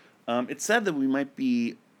recall. It's sad that we might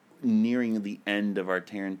be nearing the end of our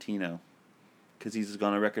Tarantino, because he's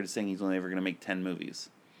gone on record as saying he's only ever going to make 10 movies,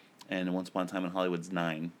 and Once Upon a Time in Hollywood's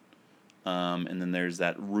 9. And then there's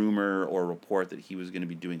that rumor or report that he was going to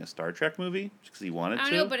be doing a Star Trek movie because he wanted to. I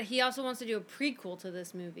don't know, but he also wants to do a prequel to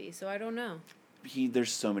this movie, so I don't know.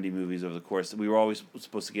 There's so many movies over the course. We were always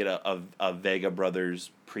supposed to get a Vega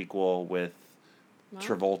Brothers prequel with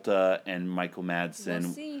Travolta and Michael Madsen.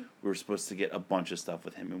 We'll see. We were supposed to get a bunch of stuff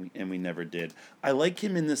with him, and we never did. I like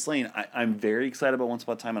him in this lane. I'm very excited about Once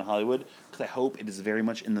Upon a Time in Hollywood because I hope it is very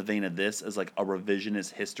much in the vein of this as like a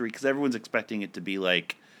revisionist history, because everyone's expecting it to be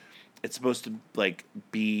like, it's supposed to like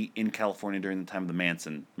be in California during the time of the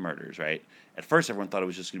Manson murders, right? At first, everyone thought it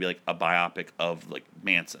was just gonna be like a biopic of like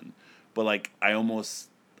Manson, but like I'm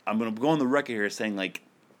gonna go on the record here saying like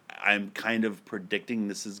I'm kind of predicting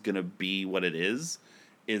this is gonna be what it is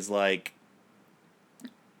like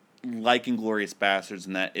Inglourious Basterds,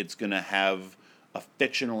 in that it's gonna have a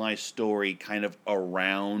fictionalized story kind of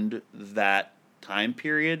around that time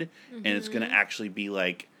period, and it's gonna actually be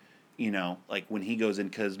like, like when he goes in,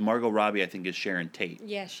 because Margot Robbie, I think, is Sharon Tate.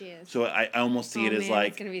 Yeah, she is. So I almost see it as like,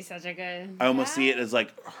 it's gonna be such a good. I almost see it as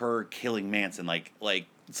like her killing Manson, like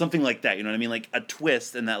something like that. You know what I mean? Like a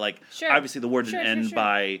twist, and that like obviously the war didn't end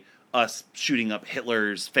by us shooting up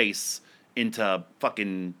Hitler's face into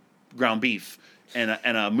fucking ground beef and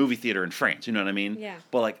a movie theater in France. You know what I mean? Yeah.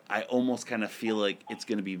 But like I almost kind of feel like it's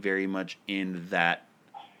gonna be very much in that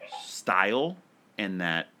style and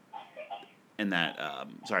that and that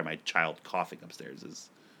sorry, my child coughing upstairs is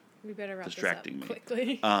We better wrap distracting this me. up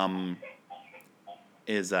quickly.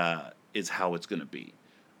 Is how it's going to be.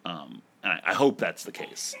 And I hope that's the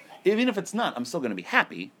case. Even if it's not, I'm still going to be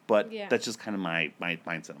happy, but Yeah. that's just kind of my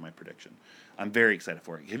mindset and my prediction. I'm very excited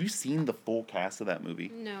for it. Have you seen the full cast of that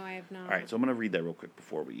movie? No, I have not. All right, so I'm going to read that real quick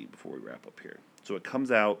before we wrap up here. So it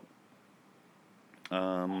comes out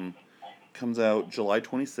July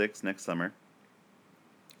 26th next summer.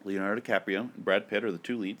 Leonardo DiCaprio and Brad Pitt are the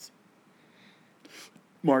two leads.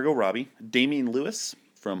 Margot Robbie, Damian Lewis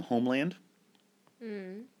from Homeland. It's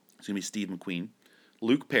going to be Steve McQueen.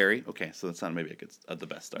 Luke Perry. Okay, so that's not maybe it's the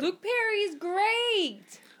best start. Luke Perry's great.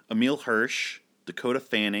 Emile Hirsch, Dakota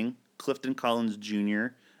Fanning, Clifton Collins Jr.,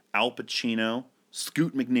 Al Pacino,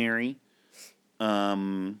 Scoot McNairy,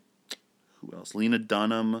 who else? Lena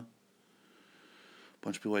Dunham, a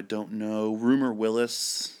bunch of people I don't know. Rumor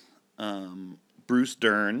Willis, Bruce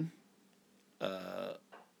Dern, and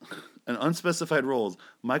unspecified roles: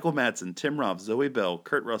 Michael Madsen, Tim Roth, Zoe Bell,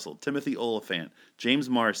 Kurt Russell, Timothy Olyphant, James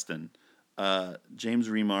Marston, James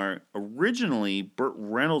Remar. Originally, Burt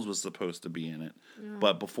Reynolds was supposed to be in it,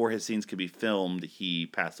 but before his scenes could be filmed, he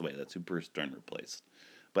passed away. That's who Bruce Dern replaced.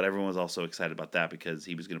 But everyone was also excited about that because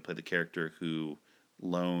he was going to play the character who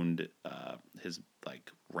loaned his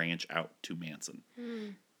ranch out to Manson.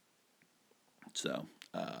 So,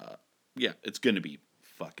 yeah, it's going to be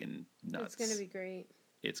fucking nuts. It's going to be great.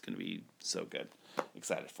 It's going to be so good.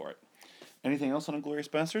 Excited for it. Anything else on Inglourious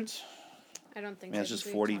Bastards? I don't think Man, so. it's just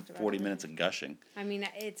because 40 we've talked about minutes of gushing. I mean,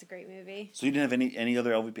 it's a great movie. So you didn't have any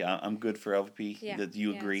other LVP? I'm good for LVP. Yeah. That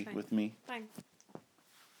you Yeah, agree it's fine. with me? Fine.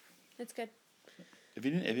 It's good. If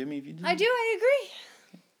you didn't, I do. I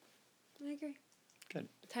agree. Good.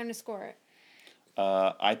 Time to score it.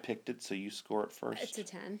 I picked it, so you score it first. It's a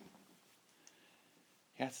 10.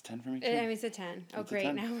 Yeah, it's a 10 for me too. I mean, it's a 10. Oh, It's a great.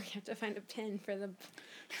 10. Now we have to find a pin for the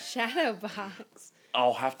shadow box.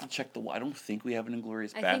 I'll have to check I don't think we have an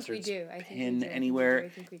Inglourious I think we Bastards do. I think we pin do. I think we anywhere. do. I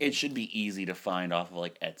think we do. It should be easy to find off of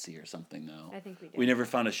Etsy or something, though. I think we do. We never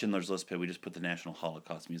found a Schindler's List pin. We just put the National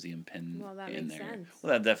Holocaust Museum pin Well, that in makes there. sense.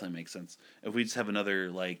 Well, that definitely makes sense. If we just have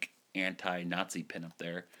another anti-Nazi pin up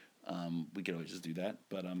there, we could always just do that.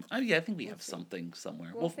 But I think we have something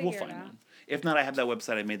somewhere. We'll We'll figure it find out. one. If not, I have that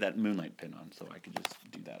website I made that Moonlight pin on, so I could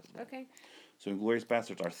just do that as well. Okay. So Inglourious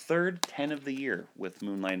Bastards, our third 10 of the year with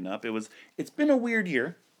Moonlighting Up. It's been a weird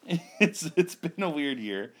year. It's been a weird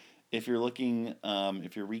year. If you're looking,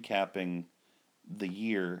 if you're recapping the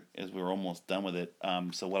year as we're almost done with it.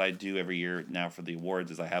 So what I do every year now for the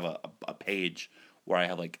awards is I have a page where I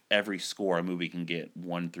have every score a movie can get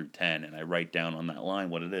 1 through 10, and I write down on that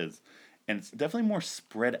line what it is. And it's definitely more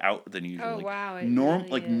spread out than usual. Oh, wow, it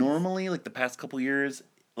really is. Normally, the past couple years,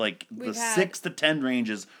 the We've had- 6 to 10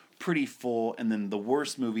 range is pretty full, and then the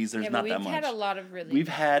worst movies, there's not that much. We've had a lot of really We've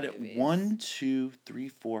good had movies. 1, 2, 3,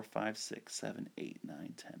 4, 5, 6, 7, 8,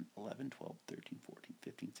 9, 10, 11, 12, 13, 14,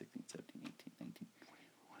 15, 16, 17, 18, 19,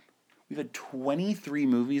 21. We've had 23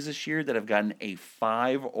 movies this year that have gotten a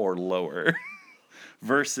 5 or lower.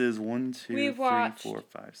 Versus 1, 2, We've 3, watched 4,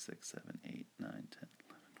 5, 6, 7, 8, 9, 10, 11,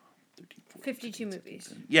 12, 13, 14, 52 15, 16, movies.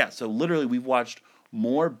 17. Yeah, so literally we've watched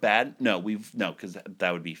more bad. No, because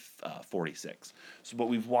that would be 46. So, but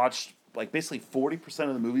we've watched basically 40%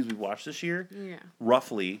 of the movies we've watched this year. Yeah.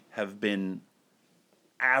 Roughly have been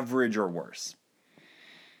average or worse.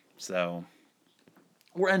 So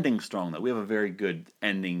we're ending strong though. We have a very good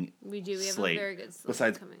ending. We do. We have slate, a very good slate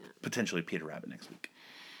besides coming up. potentially Peter Rabbit next week.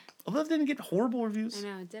 Although it didn't get horrible reviews. I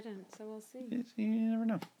know, it didn't, so we'll see. You never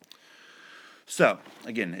know. So,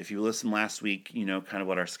 again, if you listened last week, you know kind of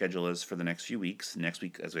what our schedule is for the next few weeks. Next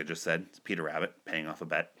week, as I just said, it's Peter Rabbit, paying off a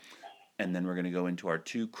bet. And then we're going to go into our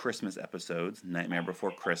 2 Christmas episodes, Nightmare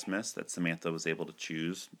Before Christmas, that Samantha was able to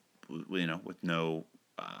choose, with no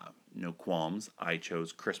qualms. I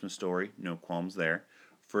chose Christmas Story, no qualms there.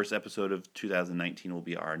 First episode of 2019 will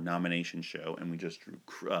be our nomination show, and we just drew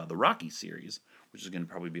the Rocky series, which is going to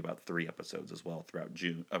probably be about 3 episodes as well throughout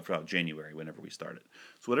January, whenever we start it.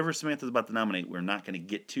 So whatever Samantha's about to nominate, we're not going to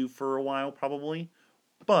get to for a while, probably.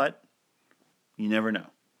 But you never know.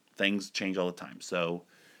 Things change all the time. So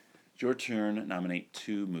it's your turn. Nominate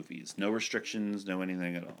 2 movies. No restrictions, no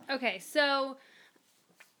anything at all. Okay, so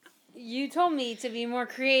you told me to be more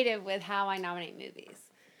creative with how I nominate movies.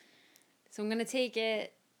 So I'm going to take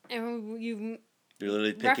it, and You're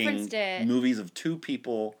literally referenced picking it. movies of 2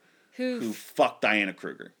 people who fuck Diana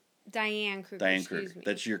Kruger. Diane Kruger, Diane excuse Kruger. me.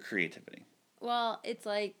 That's your creativity. Well, it's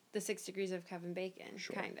like the 6 Degrees of Kevin Bacon,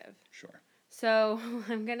 Sure. kind of. Sure. So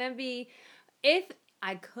I'm going to be, if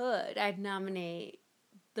I could, I'd nominate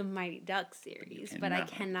the Mighty Ducks series, but I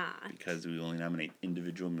cannot. Because we only nominate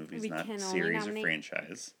individual movies, We not can only series or nominate-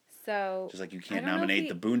 franchise. So Just like you I can't don't know if nominate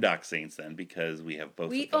the Boondock Saints then, because we have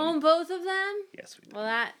both we of them. own both of them. Yes, we do. Well,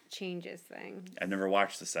 that changes things. I've never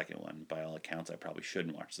watched the second one. By all accounts, I probably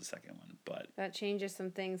shouldn't watch the second one, but That changes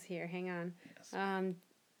some things here. Hang on. yes. And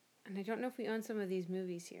I don't know if we own some of these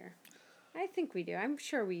movies here. I think we do. I'm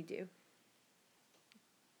sure we do.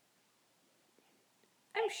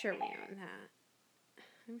 I'm sure we own that.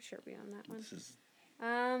 I'm sure we own that one. This is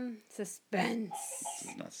Suspense.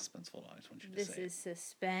 not suspenseful. I just want you to This say is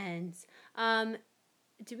suspense.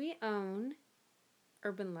 Do we own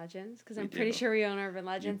Urban Legends? Because I'm We pretty do. sure we own Urban You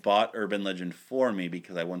Legends. bought Urban Legend for me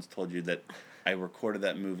because I once told you that I recorded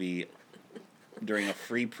that movie during a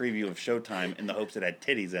free preview of Showtime in the hopes it had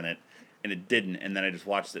titties in it, and it didn't, and then I just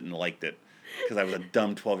watched it and liked it because I was a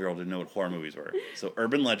dumb 12-year-old who didn't know what horror movies were. So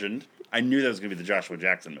Urban Legend, I knew that was going to be the Joshua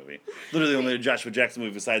Jackson movie. Literally the only Joshua Jackson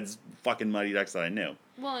movie besides fucking Mighty Ducks that I knew.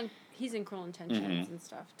 Well, and he's in Cruel Intentions and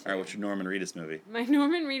stuff, too. All right, what's your Norman Reedus movie? My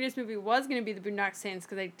Norman Reedus movie was going to be the Boondock Saints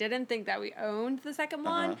because I didn't think that we owned the second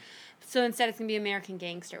one. So instead it's going to be American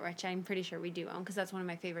Gangster, which I'm pretty sure we do own because that's one of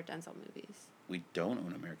my favorite Denzel movies. We don't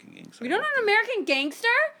own American Gangster. We don't own American Gangster?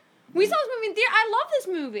 We saw this movie in theater. I love this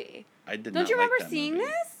movie. I did Don't not you like remember that seeing movie.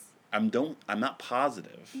 this? I'm not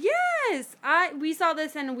positive. Yes. We saw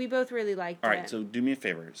this and we both really liked All it. right, so do me a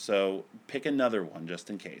favor. So pick another one just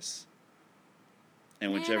in case.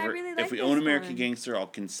 And Man, I whichever, really if like we this own American one. Gangster, I'll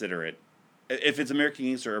consider it. If it's American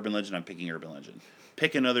Gangster or Urban Legend, I'm picking Urban Legend.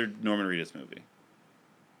 Pick another Norman Reedus movie.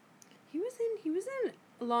 He was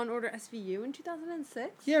in Law and Order SVU in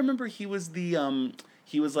 2006. Yeah, I remember he was the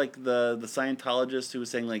he was like the Scientologist who was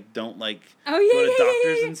saying like don't like Oh yeah, go to yeah, doctors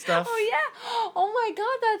yeah, yeah. and stuff. Oh yeah. Oh my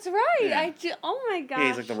God, that's right. Yeah. Oh my gosh. Yeah,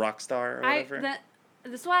 he's like the rock star or whatever.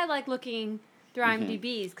 That's why I like looking through Mm-hmm.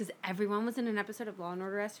 IMDb's because everyone was in an episode of Law and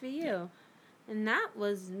Order SVU, and that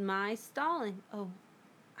was my stalling. Oh,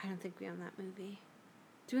 I don't think we own that movie.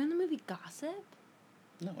 Do we own the movie Gossip?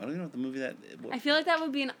 No, I don't even know what the movie that. I feel like that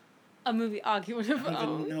would be a movie argument would have I don't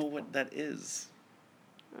owned. even know what that is.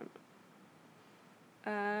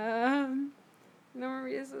 Norman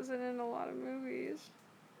Reedus isn't in a lot of movies.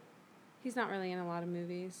 He's not really in a lot of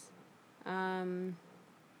movies.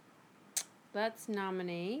 Let's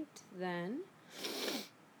nominate then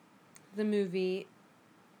the movie.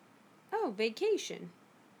 Oh, Vacation.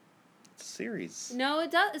 It's a series. No,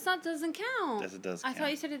 it does. It's not. Doesn't count. Yes, it does I count.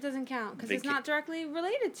 thought you said it doesn't count because it's Vaca- not directly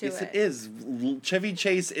related to Yes, it. it is. Chevy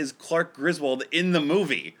Chase is Clark Griswold in the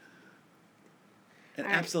movie. It All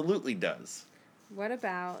right. absolutely does. What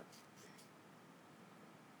about?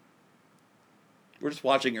 We're just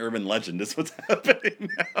watching Urban Legend. Is what's happening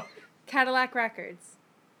now. Cadillac Records.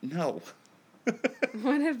 No.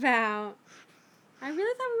 What about? I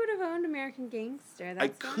really thought we would have owned American Gangster. I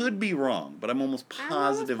That's could be wrong, but I'm almost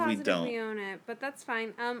positive, I'm almost we don't. we own it, but that's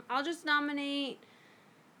fine. I'll just nominate.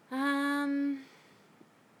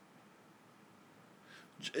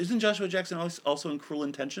 Isn't Joshua Jackson also in Cruel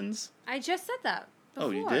Intentions? I just said that before.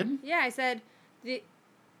 Oh, you did? Yeah, I said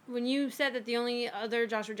when you said that the only other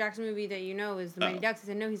Joshua Jackson movie that you know is The Mighty Oh. Ducks, I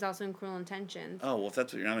said no, he's also in Cruel Intentions. Oh, well, if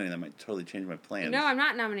that's what you're nominating, that might totally change my plans. No, I'm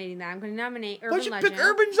not nominating that. I'm going to nominate Urban Why'd you Legend. pick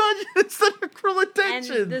Urban Legend instead of Cruel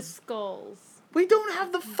Intentions? and The Skulls. We don't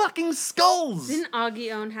have the fucking skulls! Didn't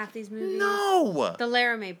Augie own half these movies? No! The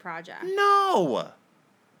Laramie Project. No!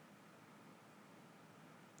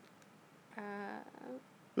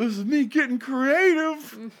 This is me getting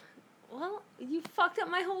creative. Well, you fucked up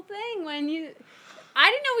my whole thing when you. I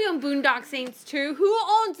didn't know we owned Boondock Saints 2. Who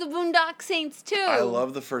owns the Boondock Saints 2? I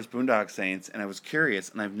love the first Boondock Saints, and I was curious,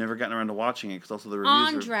 and I've never gotten around to watching it because also the reviews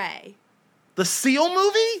are... Andre. The Seal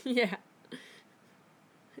movie? Yeah.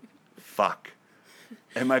 Fuck.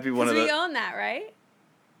 It might be one of we the... own that, right?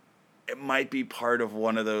 It might be part of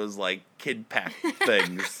one of those, like, kid pack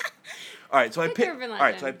things. All right, so I Pick pick. Urban All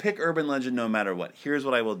right, so I Legend. pick Urban Legend no matter what. Here's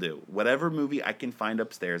what I will do: whatever movie I can find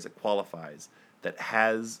upstairs that qualifies, that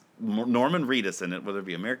has Norman Reedus in it, whether it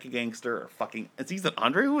be American Gangster or fucking. Is he the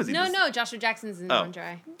Andre? Who is he? No, Joshua Jackson's in Oh.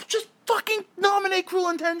 Andre. Just fucking nominate Cruel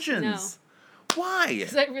Intentions. Why?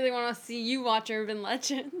 Because I really want to see you watch Urban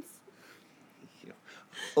Legends.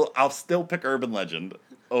 Well, I'll still pick Urban Legend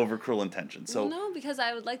over Cruel Intentions. So Well, no, because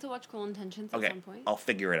I would like to watch Cruel Intentions at okay, some point. I'll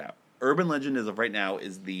figure it out. Urban Legend as of right now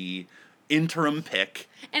is the interim pick.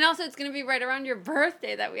 And also, it's going to be right around your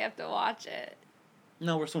birthday that we have to watch it.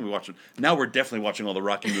 No, we're still gonna be watching. Now we're definitely watching all the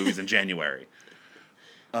Rocky movies in January.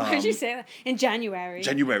 Why did you say that? In January.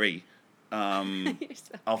 January. You're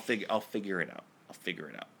so- I'll figure it out. I'll figure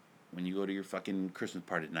it out. When you go to your fucking Christmas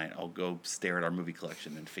party tonight, I'll go stare at our movie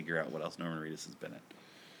collection and figure out what else Norman Reedus has been in.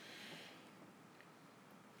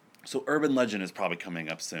 So Urban Legend is probably coming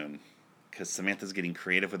up soon, because Samantha's getting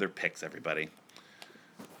creative with her picks, everybody.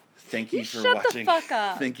 Thank you for shut watching. the fuck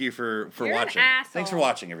up. Thank you for You're watching. an asshole. Thanks for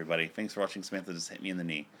watching, everybody. Thanks for watching Samantha just hit me in the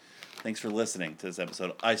knee. Thanks for listening to this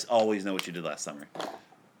episode. I always know what you did last summer.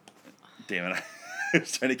 Damn it. I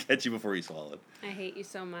was trying to catch you before you swallowed. I hate you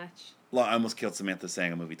so much. Well, I almost killed Samantha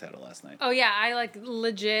saying a movie title last night. Oh yeah, I like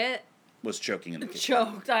legit Was choking in the kitchen.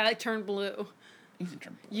 choked. I like turned blue. You didn't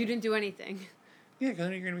turn blue. You didn't do anything. Yeah, because I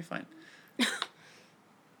know you're going to be fine.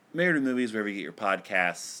 Married to Movies, wherever you get your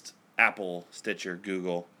podcast, Apple, Stitcher,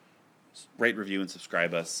 Google. Rate, review, and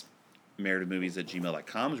subscribe us.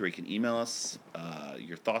 marriedtomovies@gmail.com is where you can email us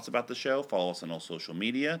your thoughts about the show. Follow us on all social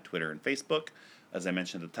media, Twitter and Facebook. As I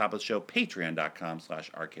mentioned at the top of the show,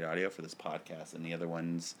 patreon.com/arcadeaudio for this podcast and the other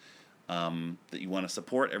ones that you want to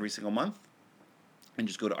support every single month. And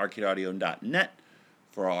just go to arcadeaudio.net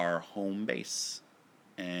for our home base.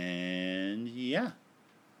 And yeah.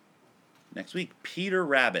 Next week, Peter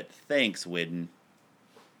Rabbit. Thanks, Widden.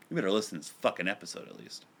 You better listen to this fucking episode at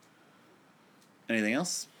least. Anything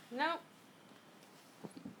else? Nope.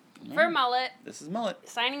 For Mullet, This is Mullet.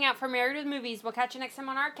 signing out for Married with Movies. We'll catch you next time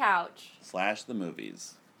on our couch. / the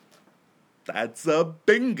movies. That's a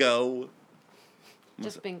bingo.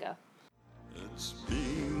 Just bingo. It's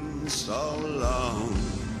been so long,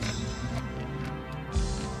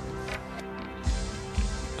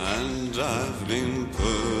 and I've been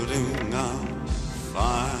putting out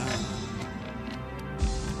fire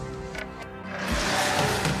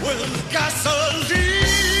with gasoline.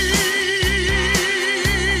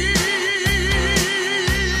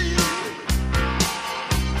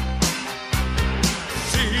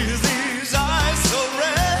 See these eyes so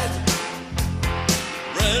red,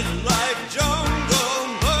 red like jungle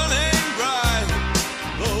burning bright.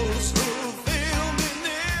 Those who feel me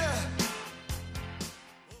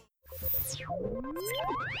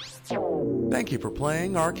near. Thank you for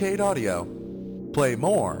playing Arcade Audio. Play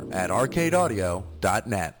more at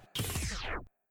arcadeaudio.net.